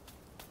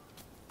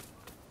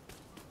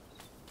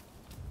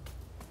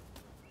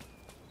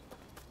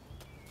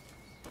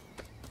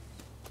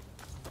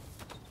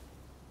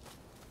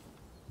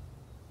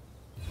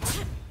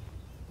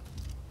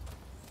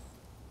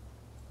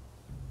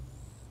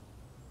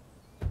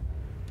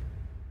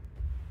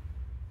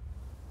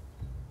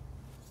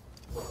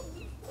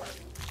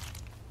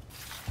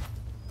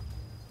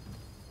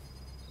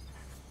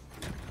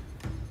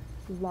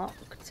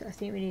 Locked. I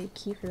think we need a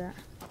key for that.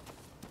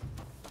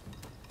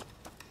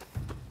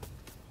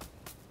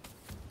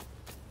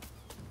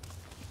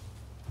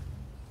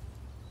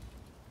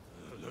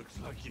 Looks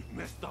like you've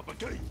messed up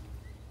again.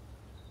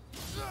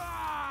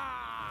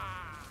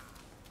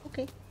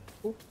 Okay.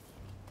 Cool.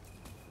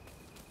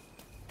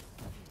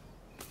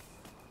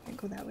 Can't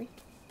go that way.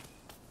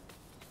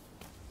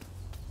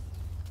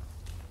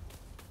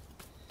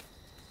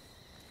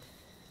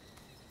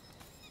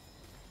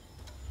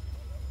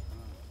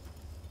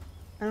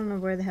 I don't know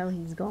where the hell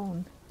he's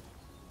gone.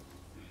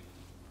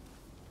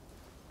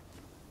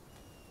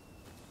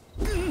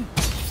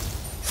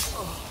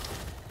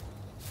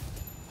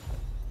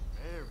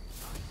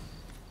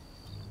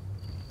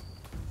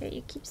 Yeah,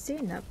 you keep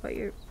saying that, but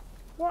you're...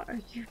 What are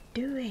you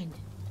doing?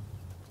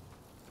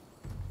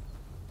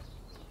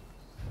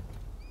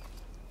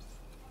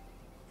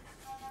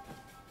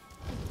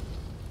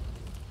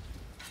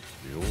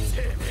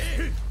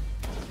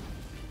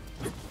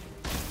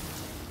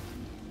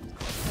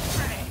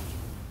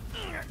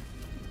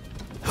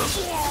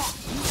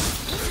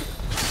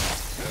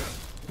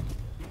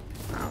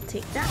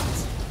 take that.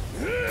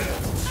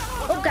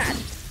 Oh god!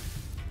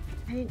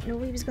 I didn't know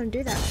he was gonna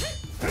do that.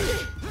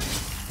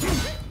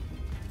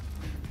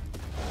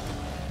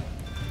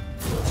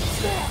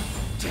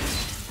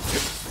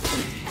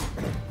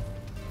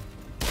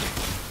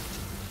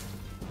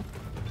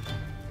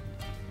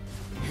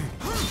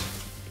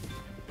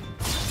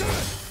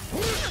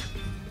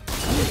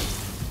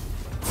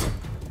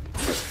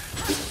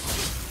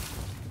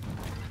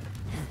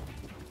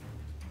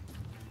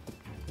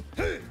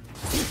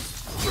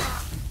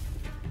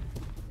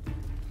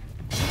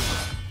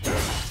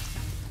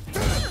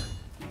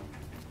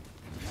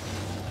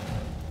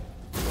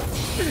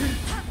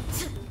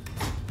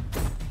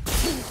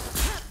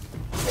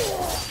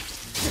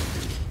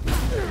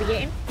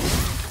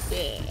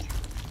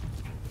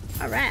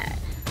 Alright.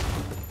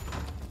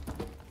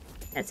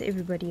 That's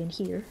everybody in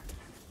here.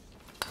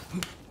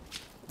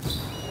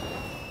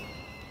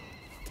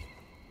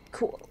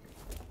 Cool.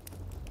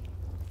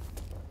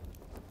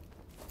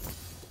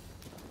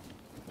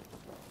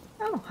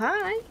 Oh,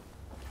 hi.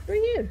 Who are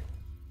you?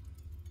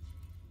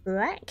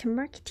 Black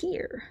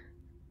Marketeer.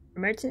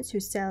 Merchants who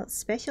sell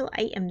special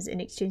items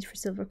in exchange for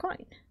silver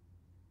coin.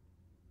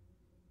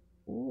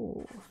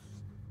 Ooh.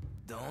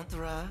 Don't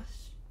rush.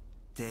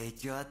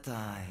 Take your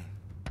time.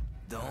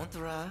 Don't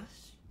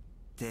rush.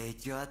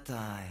 Take your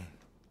time.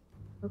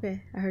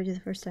 Okay, I heard you the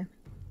first time.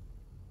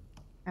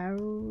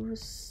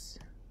 Arrows.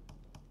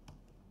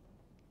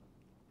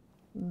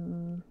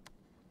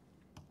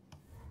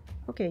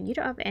 Okay, you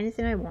don't have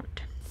anything I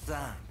want.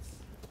 Thanks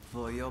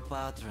for your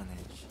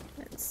patronage.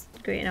 That's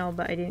great and all,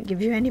 but I didn't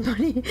give you any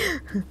money.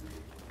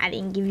 I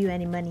didn't give you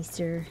any money,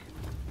 sir.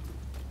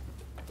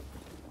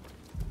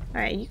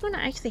 Alright, are you gonna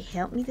actually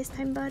help me this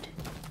time, bud?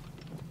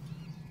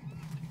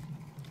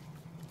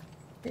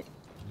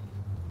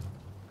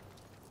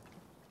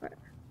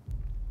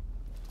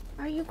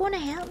 Are you gonna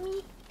help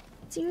me?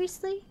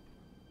 Seriously?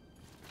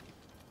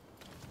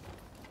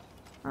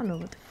 I don't know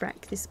what the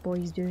frack this boy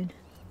is doing.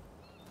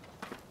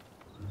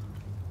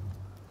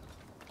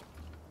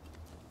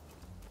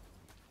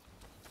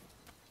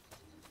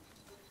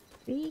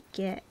 We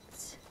get...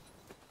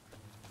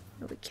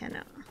 No, we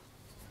cannot.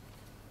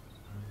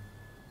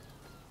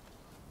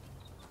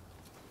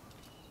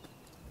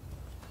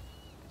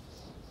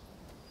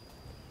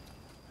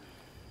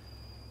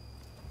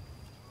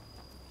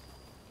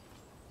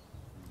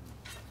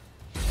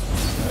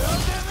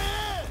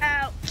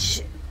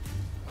 Ouch!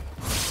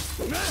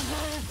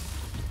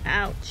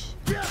 Ouch.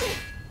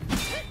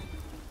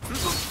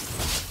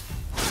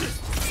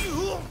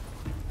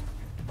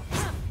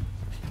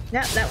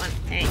 No, that one.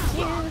 Thank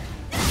you.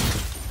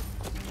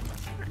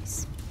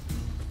 Nice.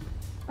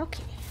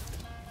 Okay.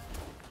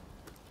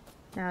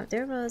 Now,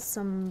 there was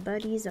some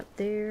buddies up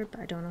there, but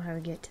I don't know how to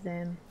get to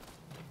them.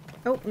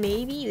 Oh,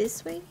 maybe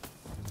this way?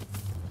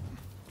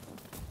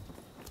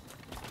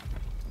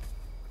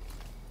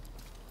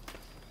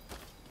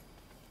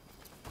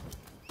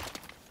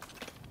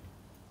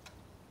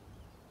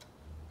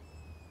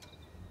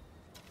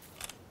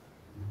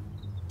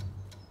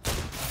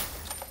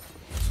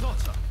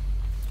 Slaughter.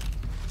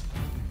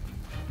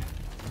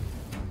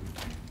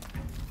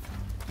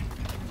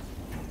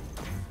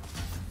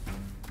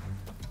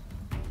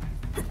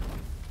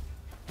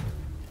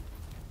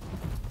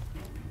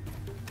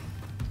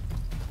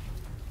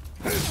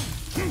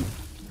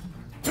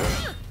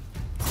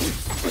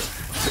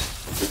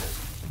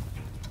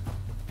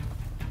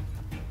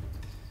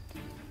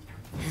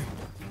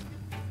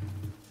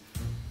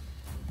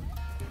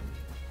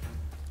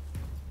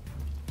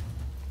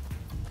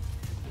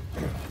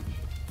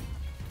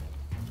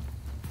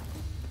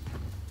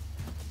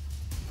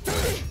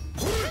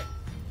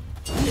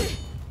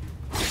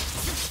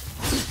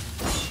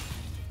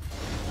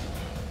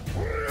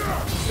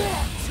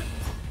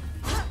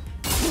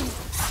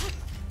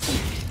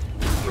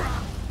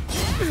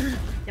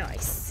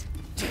 Nice.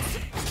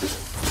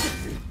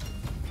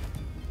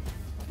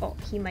 Oh,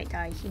 he might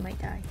die. He might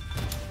die.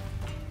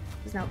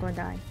 He's not gonna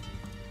die.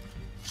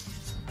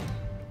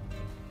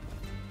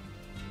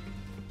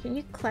 Can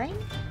you climb,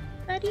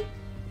 buddy?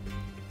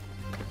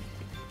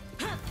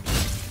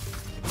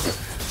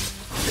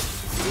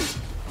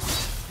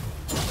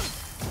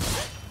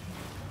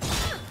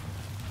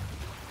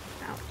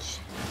 Ouch.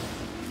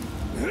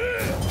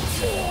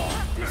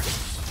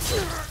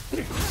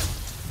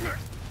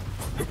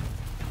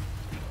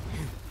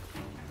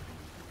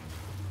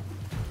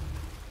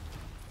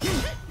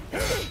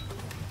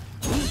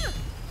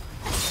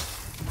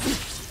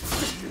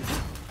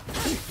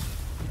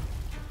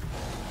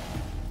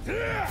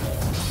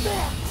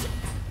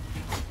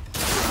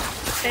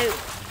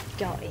 Oh,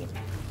 got him.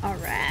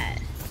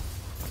 Alright.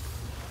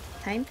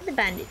 Time for the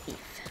bandit thief.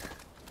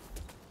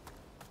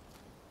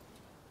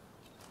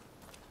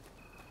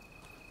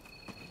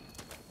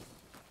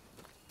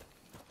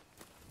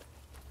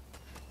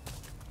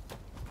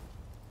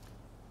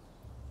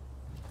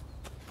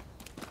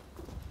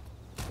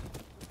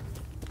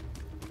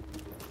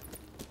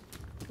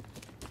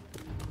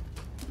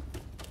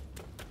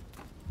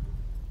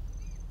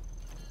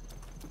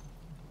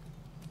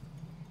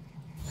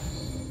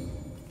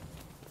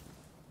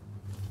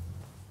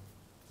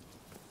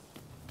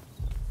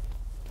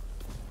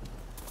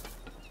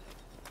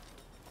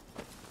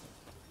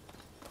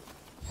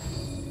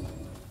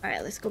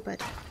 Alright, let's go, bud.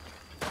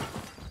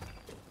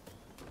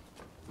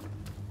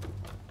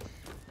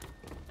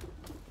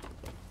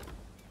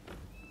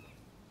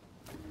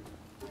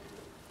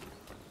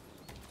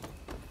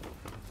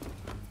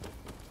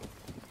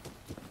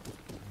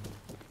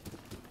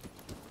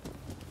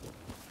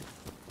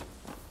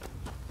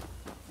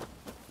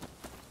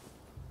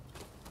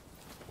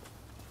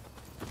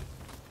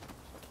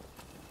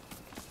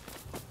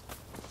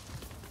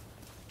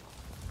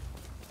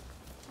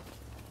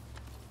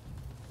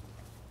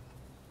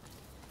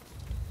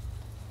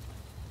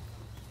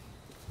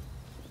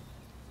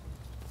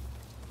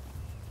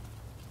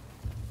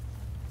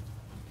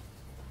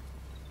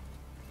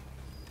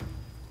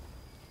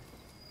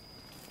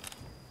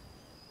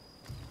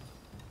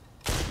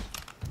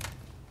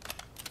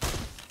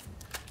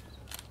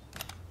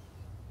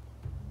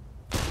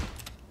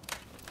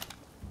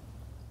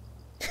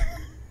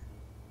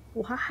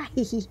 Why?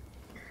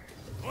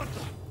 What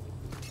the?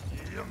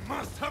 You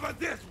must have a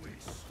death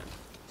wish.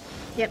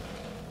 Yep.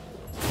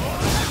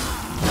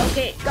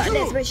 Okay, got a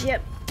death wish,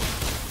 yep.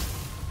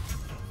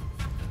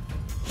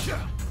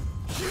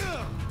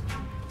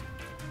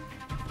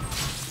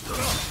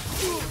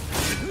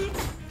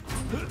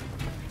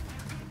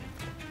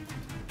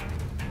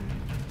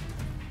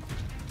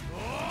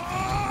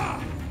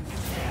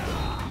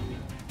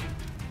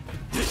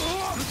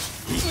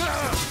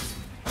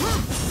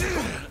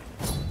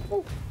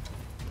 Oh.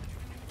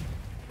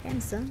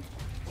 And some.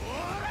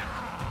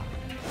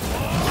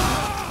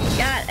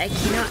 God, I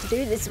cannot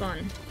do this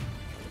one.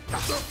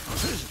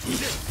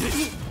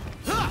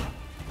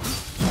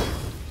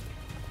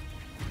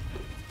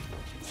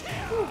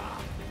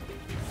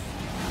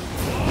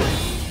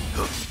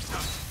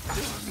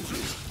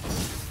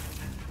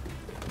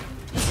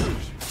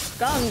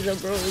 Gonzo,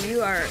 bro,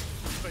 you are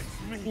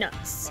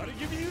nuts. I'll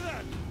give you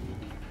that.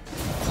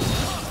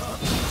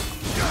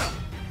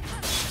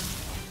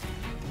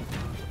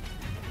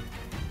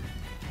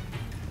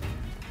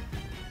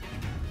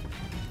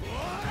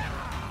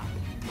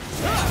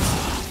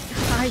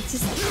 I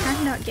just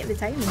cannot get the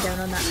timing down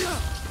on that.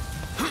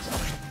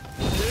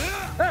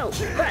 Oh,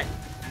 what?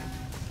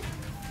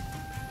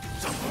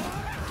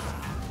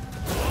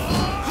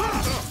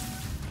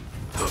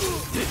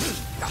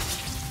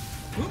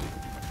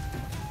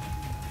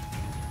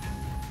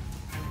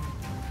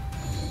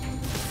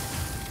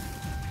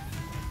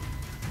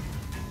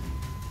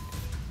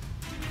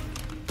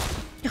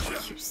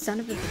 Oh, you son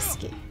of a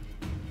biscuit.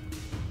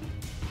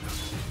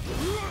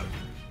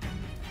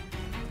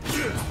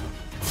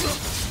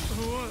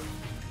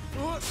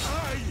 What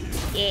are you?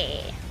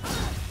 Yeah.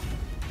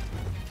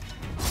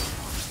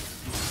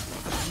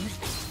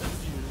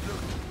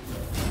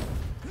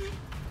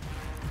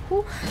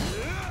 Whew.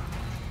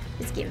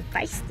 It's getting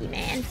feisty,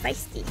 man.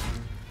 Feisty.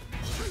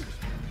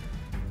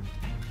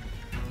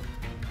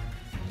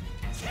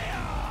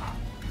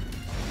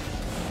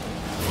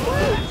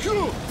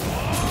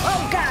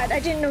 Oh god, I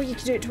didn't know you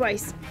could do it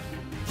twice.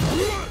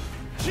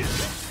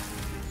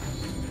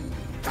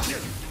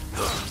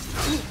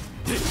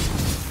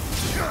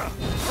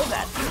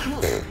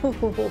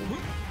 Oh god.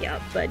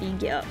 Yup, buddy,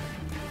 yup.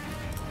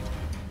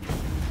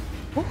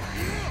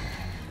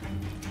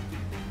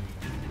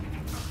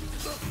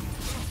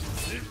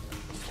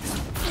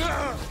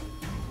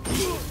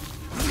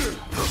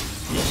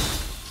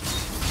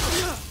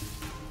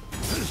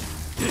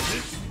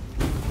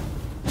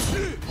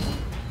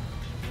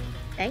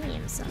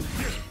 Damn, son.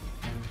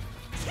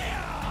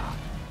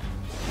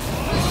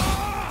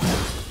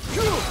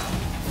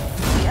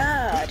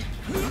 God.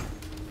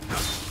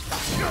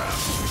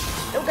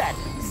 Oh god,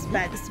 this is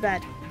bad, this is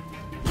bad.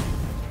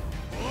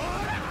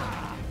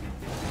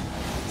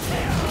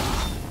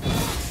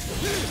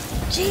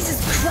 Jesus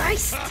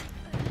Christ!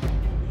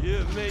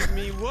 You made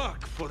me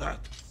work for that.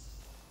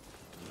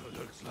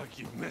 Looks like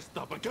you messed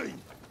up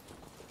again.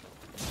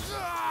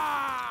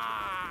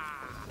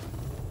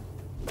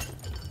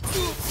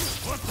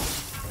 What?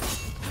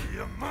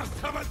 You must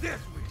have a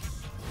death wish.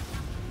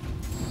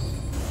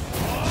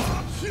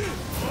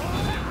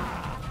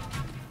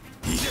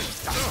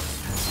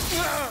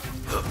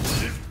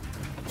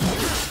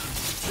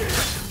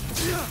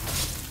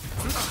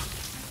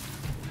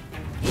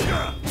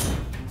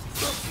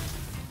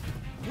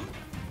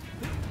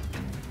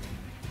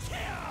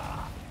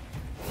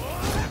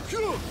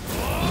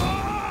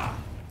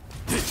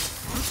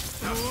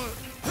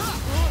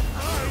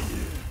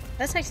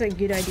 That's actually a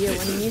good idea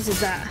when he uses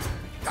that.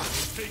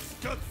 Takes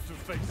guts to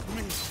face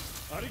me.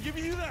 I'll give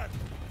you that.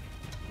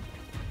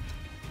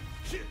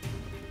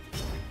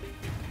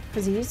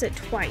 Because he used it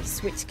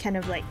twice, which kind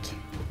of like...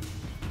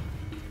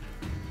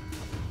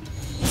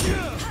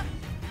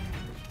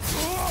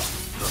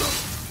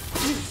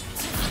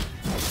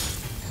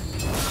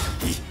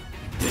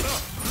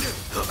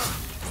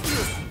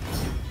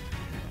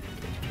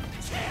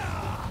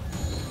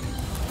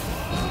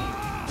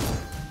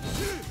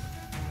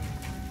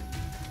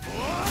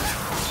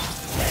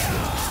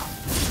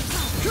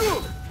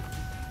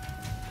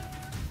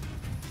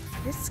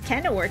 This is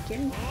kind of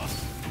working.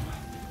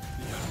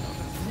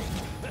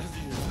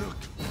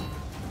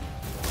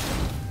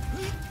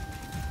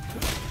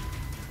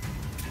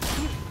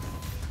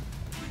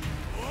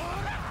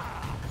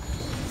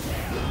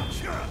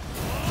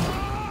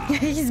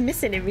 He's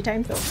missing every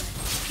time though.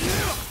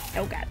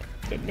 Oh god,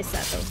 didn't miss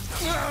that though.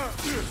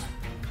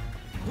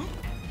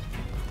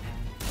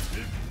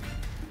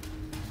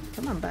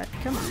 Come on, bud,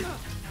 come on.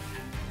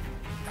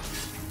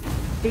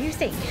 Do your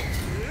thing.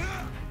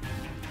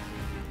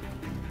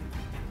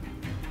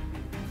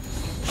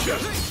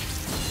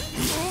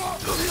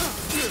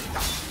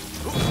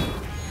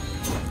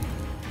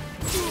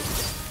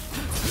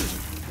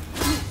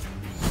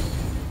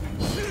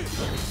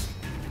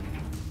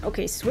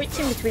 Okay,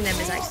 switching between them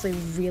is actually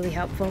really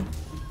helpful.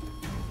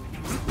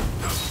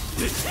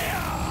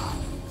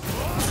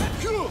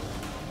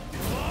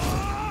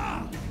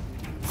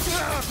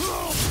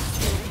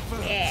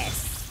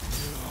 Yes!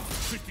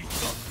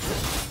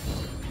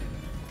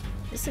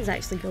 This is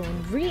actually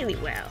going really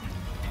well.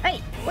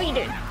 Hey, what are you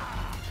doing?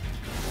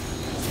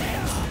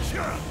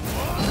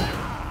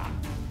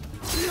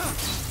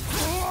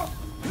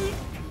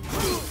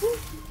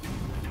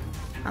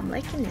 I'm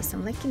liking this,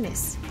 I'm liking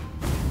this.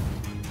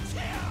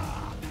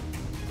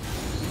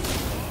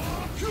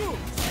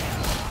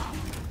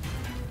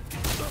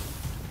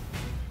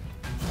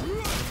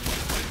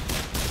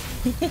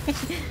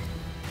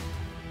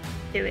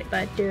 Do it,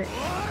 bud, do it.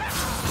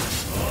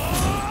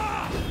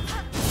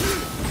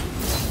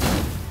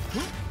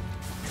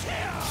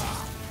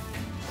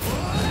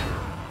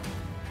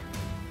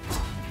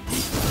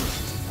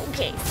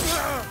 Okay.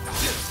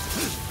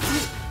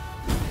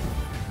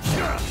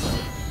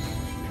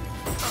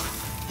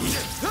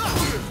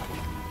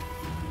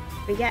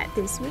 We got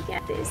this, we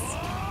got this.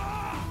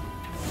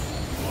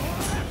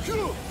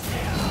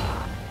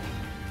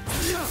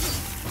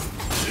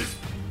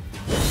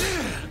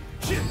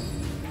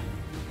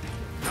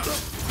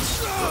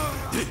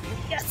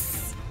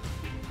 Yes!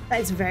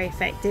 That is very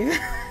effective.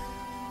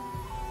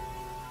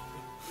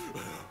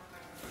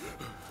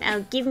 Now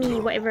give me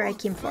whatever I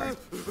came for.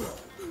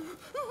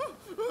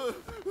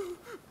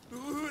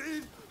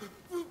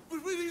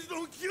 Please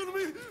don't kill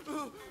me!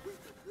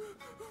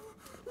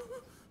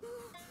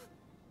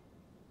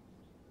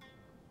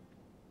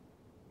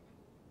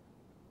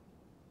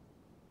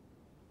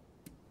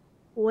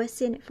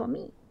 What's in it for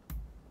me?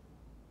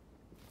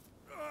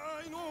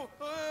 I know!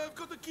 I've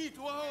got the key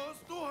to our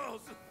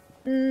storehouse!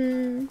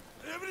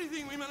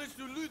 Everything we managed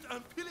to loot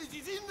and pillage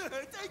is in there!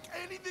 Take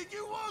anything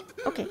you want!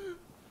 Okay.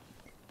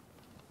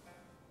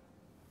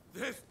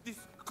 There's this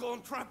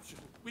contraption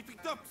we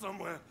picked up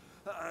somewhere.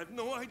 I have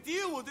no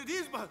idea what it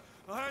is, but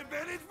I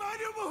bet it's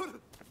valuable!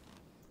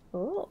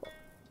 Oh.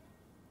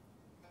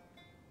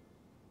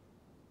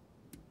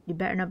 You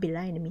better not be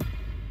lying to me.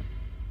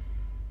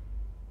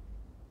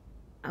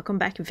 I'll come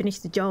back and finish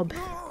the job.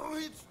 No,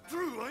 it's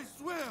true, I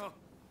swear!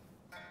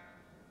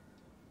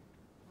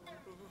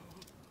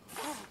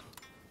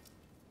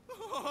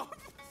 Oh,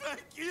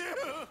 thank you!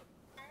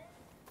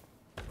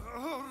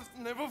 I'll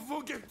never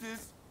forget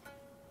this.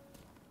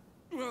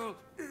 Well,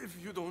 if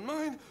you don't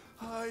mind,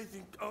 I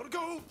think I'll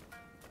go.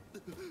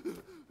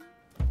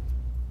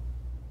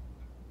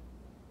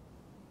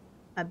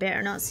 I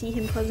better not see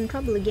him causing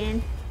trouble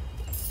again.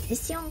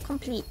 Mission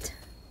complete.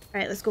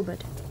 Alright, let's go,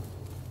 bud.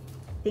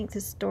 I think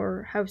the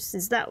storehouse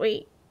is that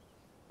way.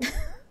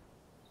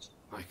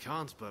 I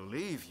can't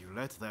believe you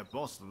let their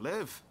boss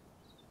live.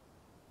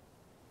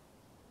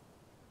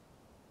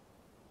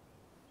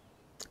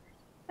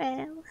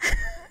 Well,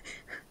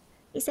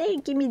 he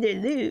said give me the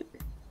loot.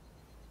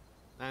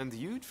 And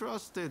you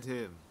trusted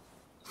him.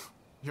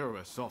 You're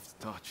a soft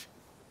touch.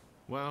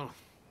 Well,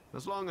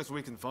 as long as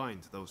we can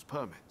find those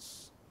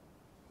permits.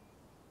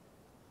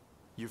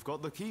 You've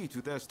got the key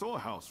to their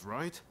storehouse,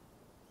 right?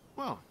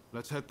 Well,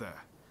 let's head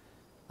there.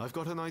 I've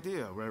got an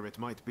idea where it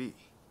might be.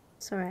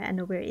 Sorry, I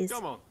know where it is.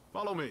 Come on,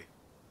 follow me.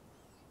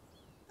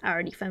 I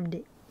already found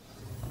it.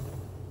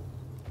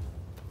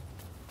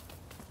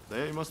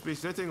 They must be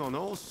sitting on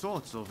all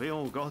sorts of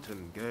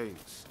ill-gotten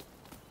gains.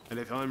 And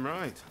if I'm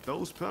right,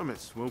 those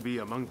permits will be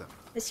among them.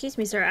 Excuse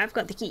me, sir, I've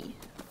got the key.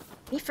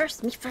 Me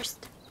first, me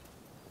first.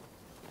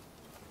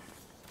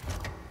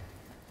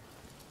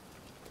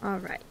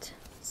 Alright,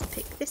 let's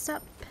pick this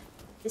up,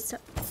 this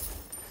up,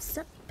 this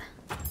up,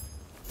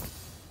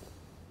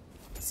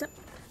 this up.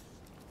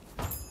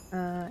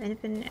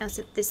 Anything else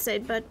at this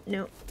side, bud?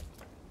 No.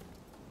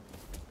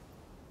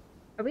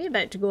 Are we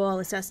about to go all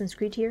Assassin's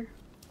Creed here?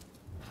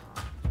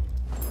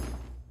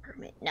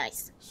 Permit,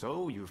 nice.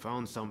 So, you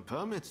found some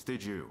permits,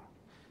 did you?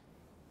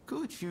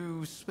 Could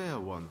you spare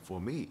one for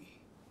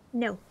me?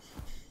 No.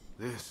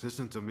 This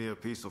isn't a mere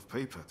piece of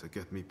paper to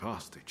get me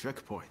past a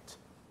checkpoint.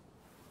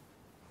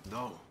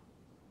 No.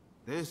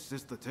 This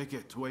is the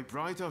ticket to a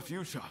brighter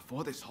future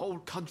for this whole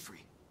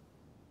country.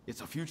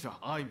 It's a future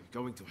I'm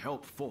going to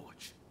help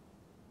forge.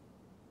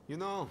 You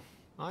know,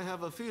 I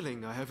have a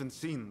feeling I haven't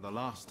seen the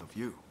last of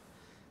you.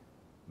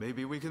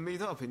 Maybe we can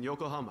meet up in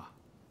Yokohama.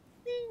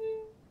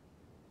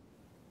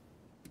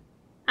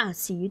 I'll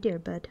see you there,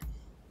 bud.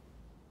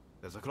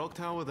 There's a clock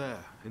tower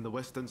there, in the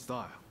Western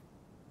style.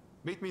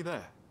 Meet me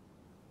there.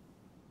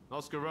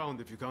 Ask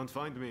around if you can't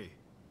find me.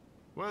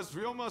 Where's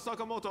Ryoma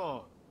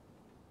Sakamoto?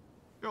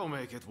 You'll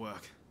make it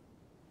work.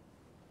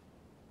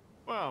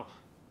 Well,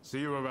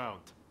 see you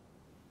around.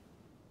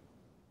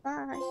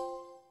 Bye.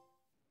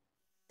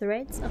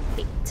 Threads of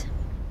Fate.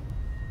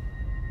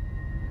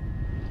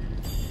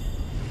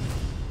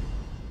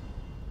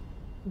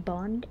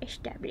 Bond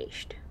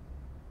established.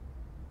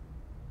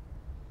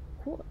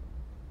 Cool.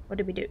 What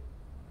did we do?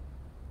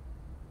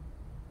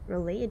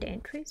 Related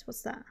entries?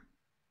 What's that?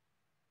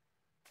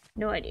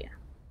 No idea.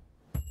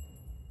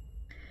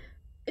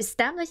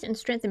 Establish and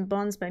strengthen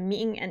bonds by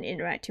meeting and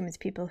interacting with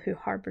people who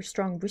harbor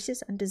strong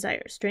wishes and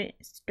desires.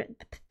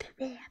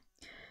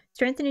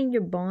 Strengthening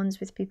your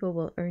bonds with people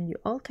will earn you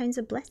all kinds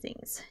of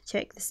blessings.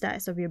 Check the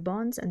status of your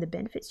bonds and the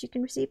benefits you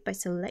can receive by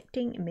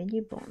selecting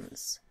menu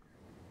bonds.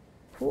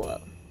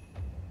 Cool.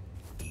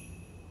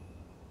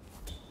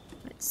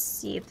 Let's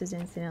see if there's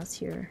anything else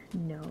here.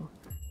 No.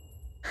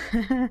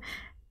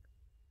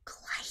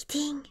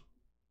 Gliding?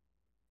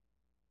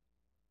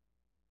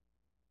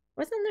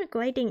 Wasn't there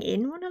gliding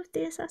in one of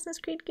the Assassin's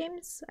Creed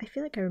games? I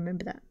feel like I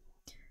remember that.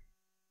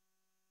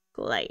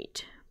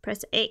 Glide.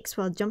 Press X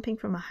while jumping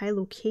from a high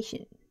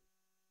location.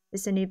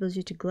 This enables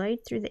you to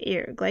glide through the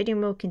air.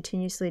 Gliding will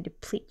continuously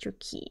deplete your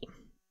key.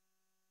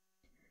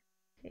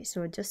 Okay,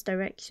 so adjust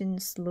direction,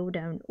 slow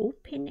down,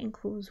 open and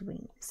close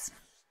wings.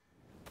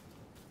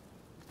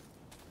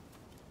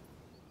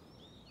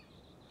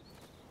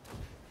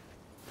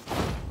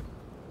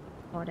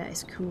 Oh, that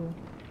is cool.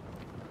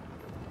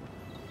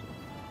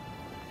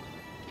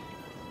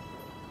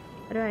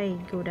 How do I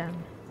go down?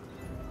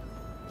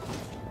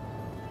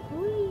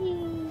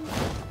 Whee!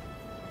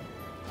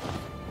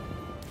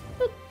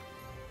 Boop.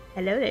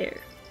 Hello there.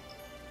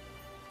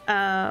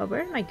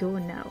 Where am I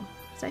going now?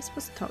 Was I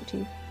supposed to talk to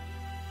you?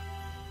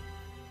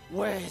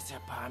 Where's the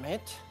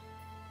permit?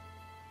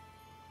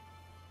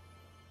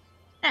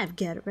 I've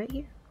got it right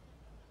here.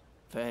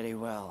 Very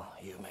well,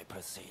 you may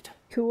proceed.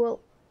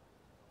 Cool.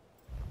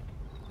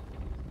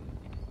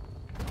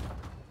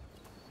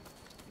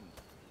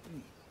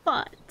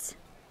 But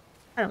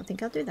I don't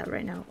think I'll do that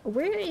right now.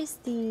 Where is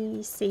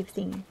the save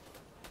thing?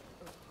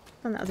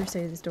 It's on the other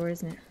side of this door,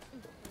 isn't it?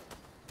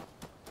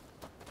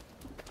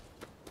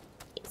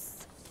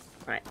 Yes.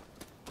 Alright.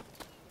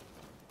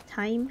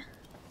 Time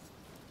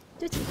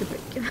to take a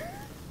break.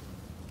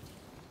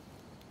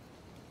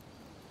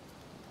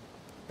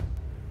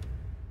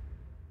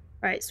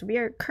 Alright, so we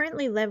are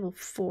currently level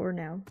 4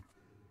 now.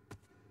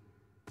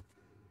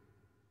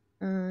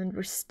 And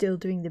we're still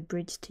doing the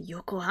bridge to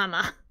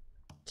Yokohama.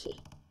 Okay.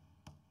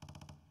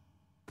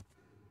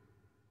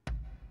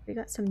 We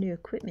got some new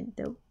equipment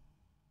though.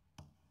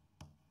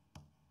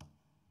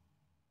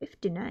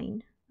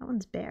 59. That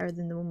one's better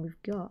than the one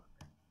we've got.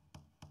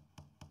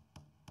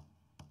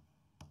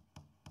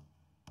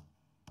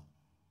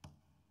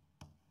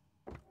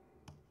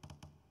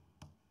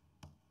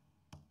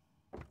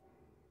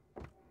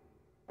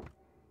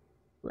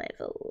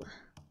 Level.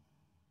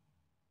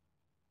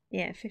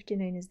 Yeah,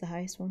 59 is the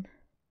highest one.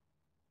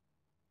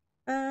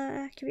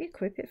 Can we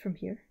equip it from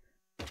here?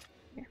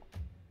 Yeah.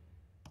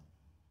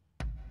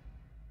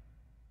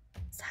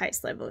 It's the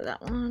highest level of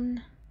that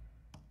one.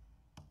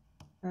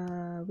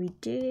 We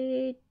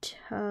did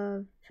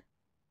have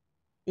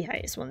the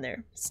highest one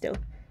there, still.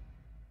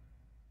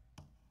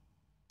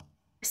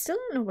 I still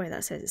don't know why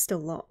that says it's still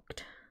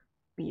locked.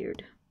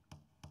 Weird.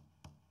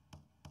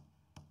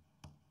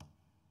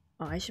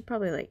 Oh, I should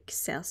probably like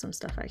sell some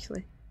stuff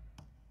actually.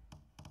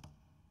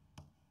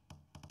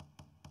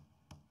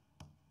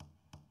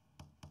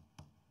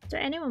 Is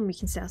there anyone we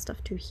can sell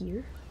stuff to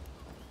here?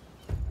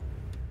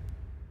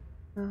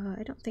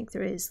 I don't think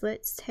there is.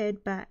 Let's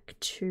head back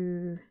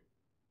to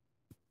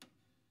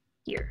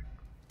here.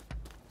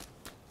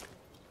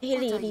 Hey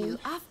lady. What are you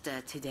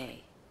after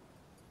today?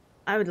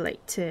 I would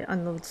like to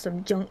unload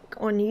some junk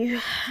on you.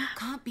 You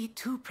can't be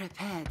too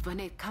prepared when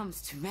it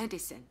comes to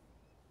medicine.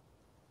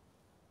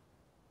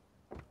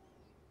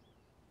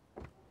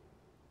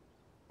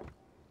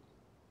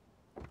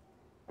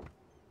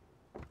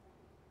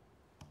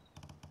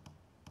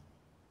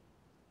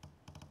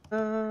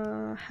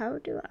 How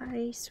do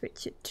I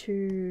switch it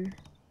to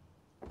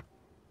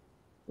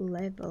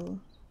level?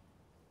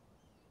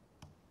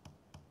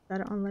 Is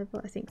that on level?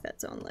 I think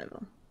that's on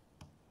level.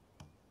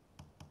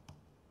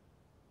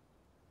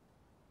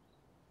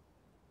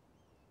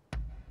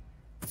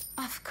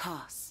 Of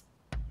course.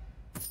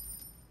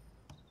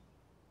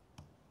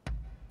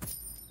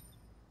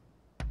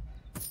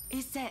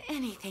 Is there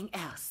anything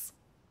else?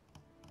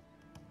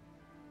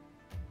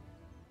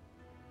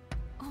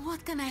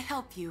 What can I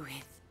help you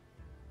with?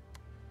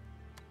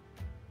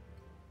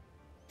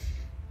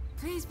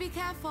 Please be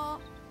careful.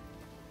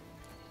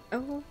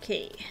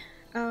 Okay.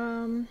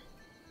 I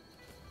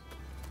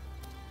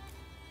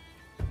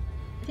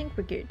think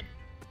we're good.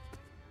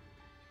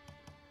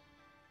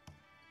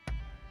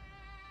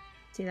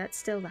 See, that's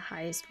still the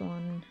highest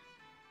one.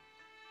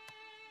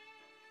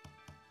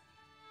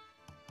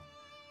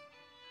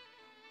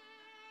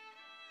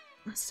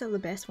 That's still the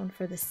best one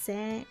for the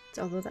set,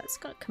 although that's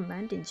got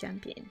Commanding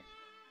Champion.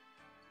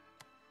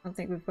 I don't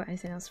think we've got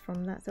anything else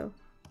from that though.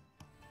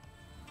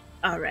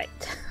 Alright.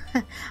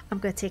 I'm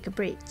gonna take a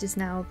break just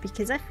now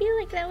because I feel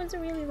like that was a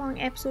really long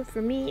episode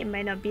for me. It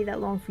might not be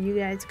that long for you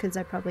guys because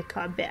I probably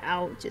cut a bit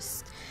out,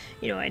 just,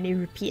 you know, any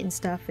repeating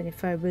stuff, and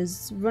if I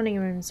was running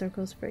around in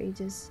circles for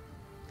ages,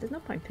 there's no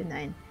point putting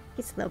that in.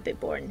 It's a little bit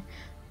boring.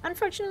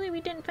 Unfortunately,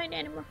 we didn't find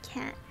any more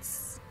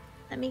cats.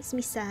 That makes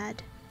me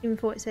sad. Even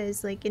though it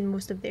says, like, in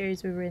most of the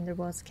areas we were in there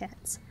was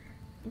cats.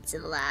 It's a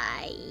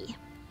lie.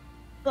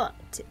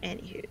 But,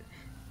 anywho,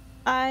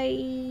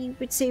 I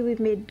would say we've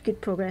made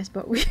good progress,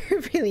 but we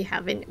really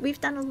haven't.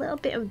 We've done a little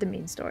bit of the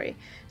main story.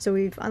 So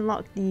we've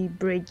unlocked the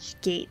bridge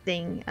gate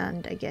thing,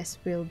 and I guess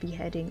we'll be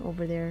heading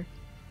over there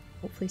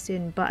hopefully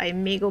soon. But I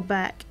may go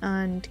back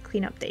and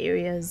clean up the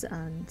areas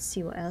and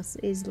see what else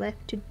is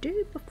left to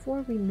do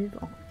before we move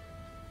on.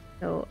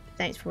 So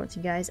thanks for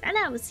watching, guys, and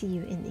I will see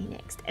you in the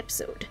next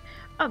episode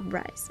of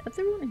Rise of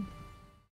the Ronin.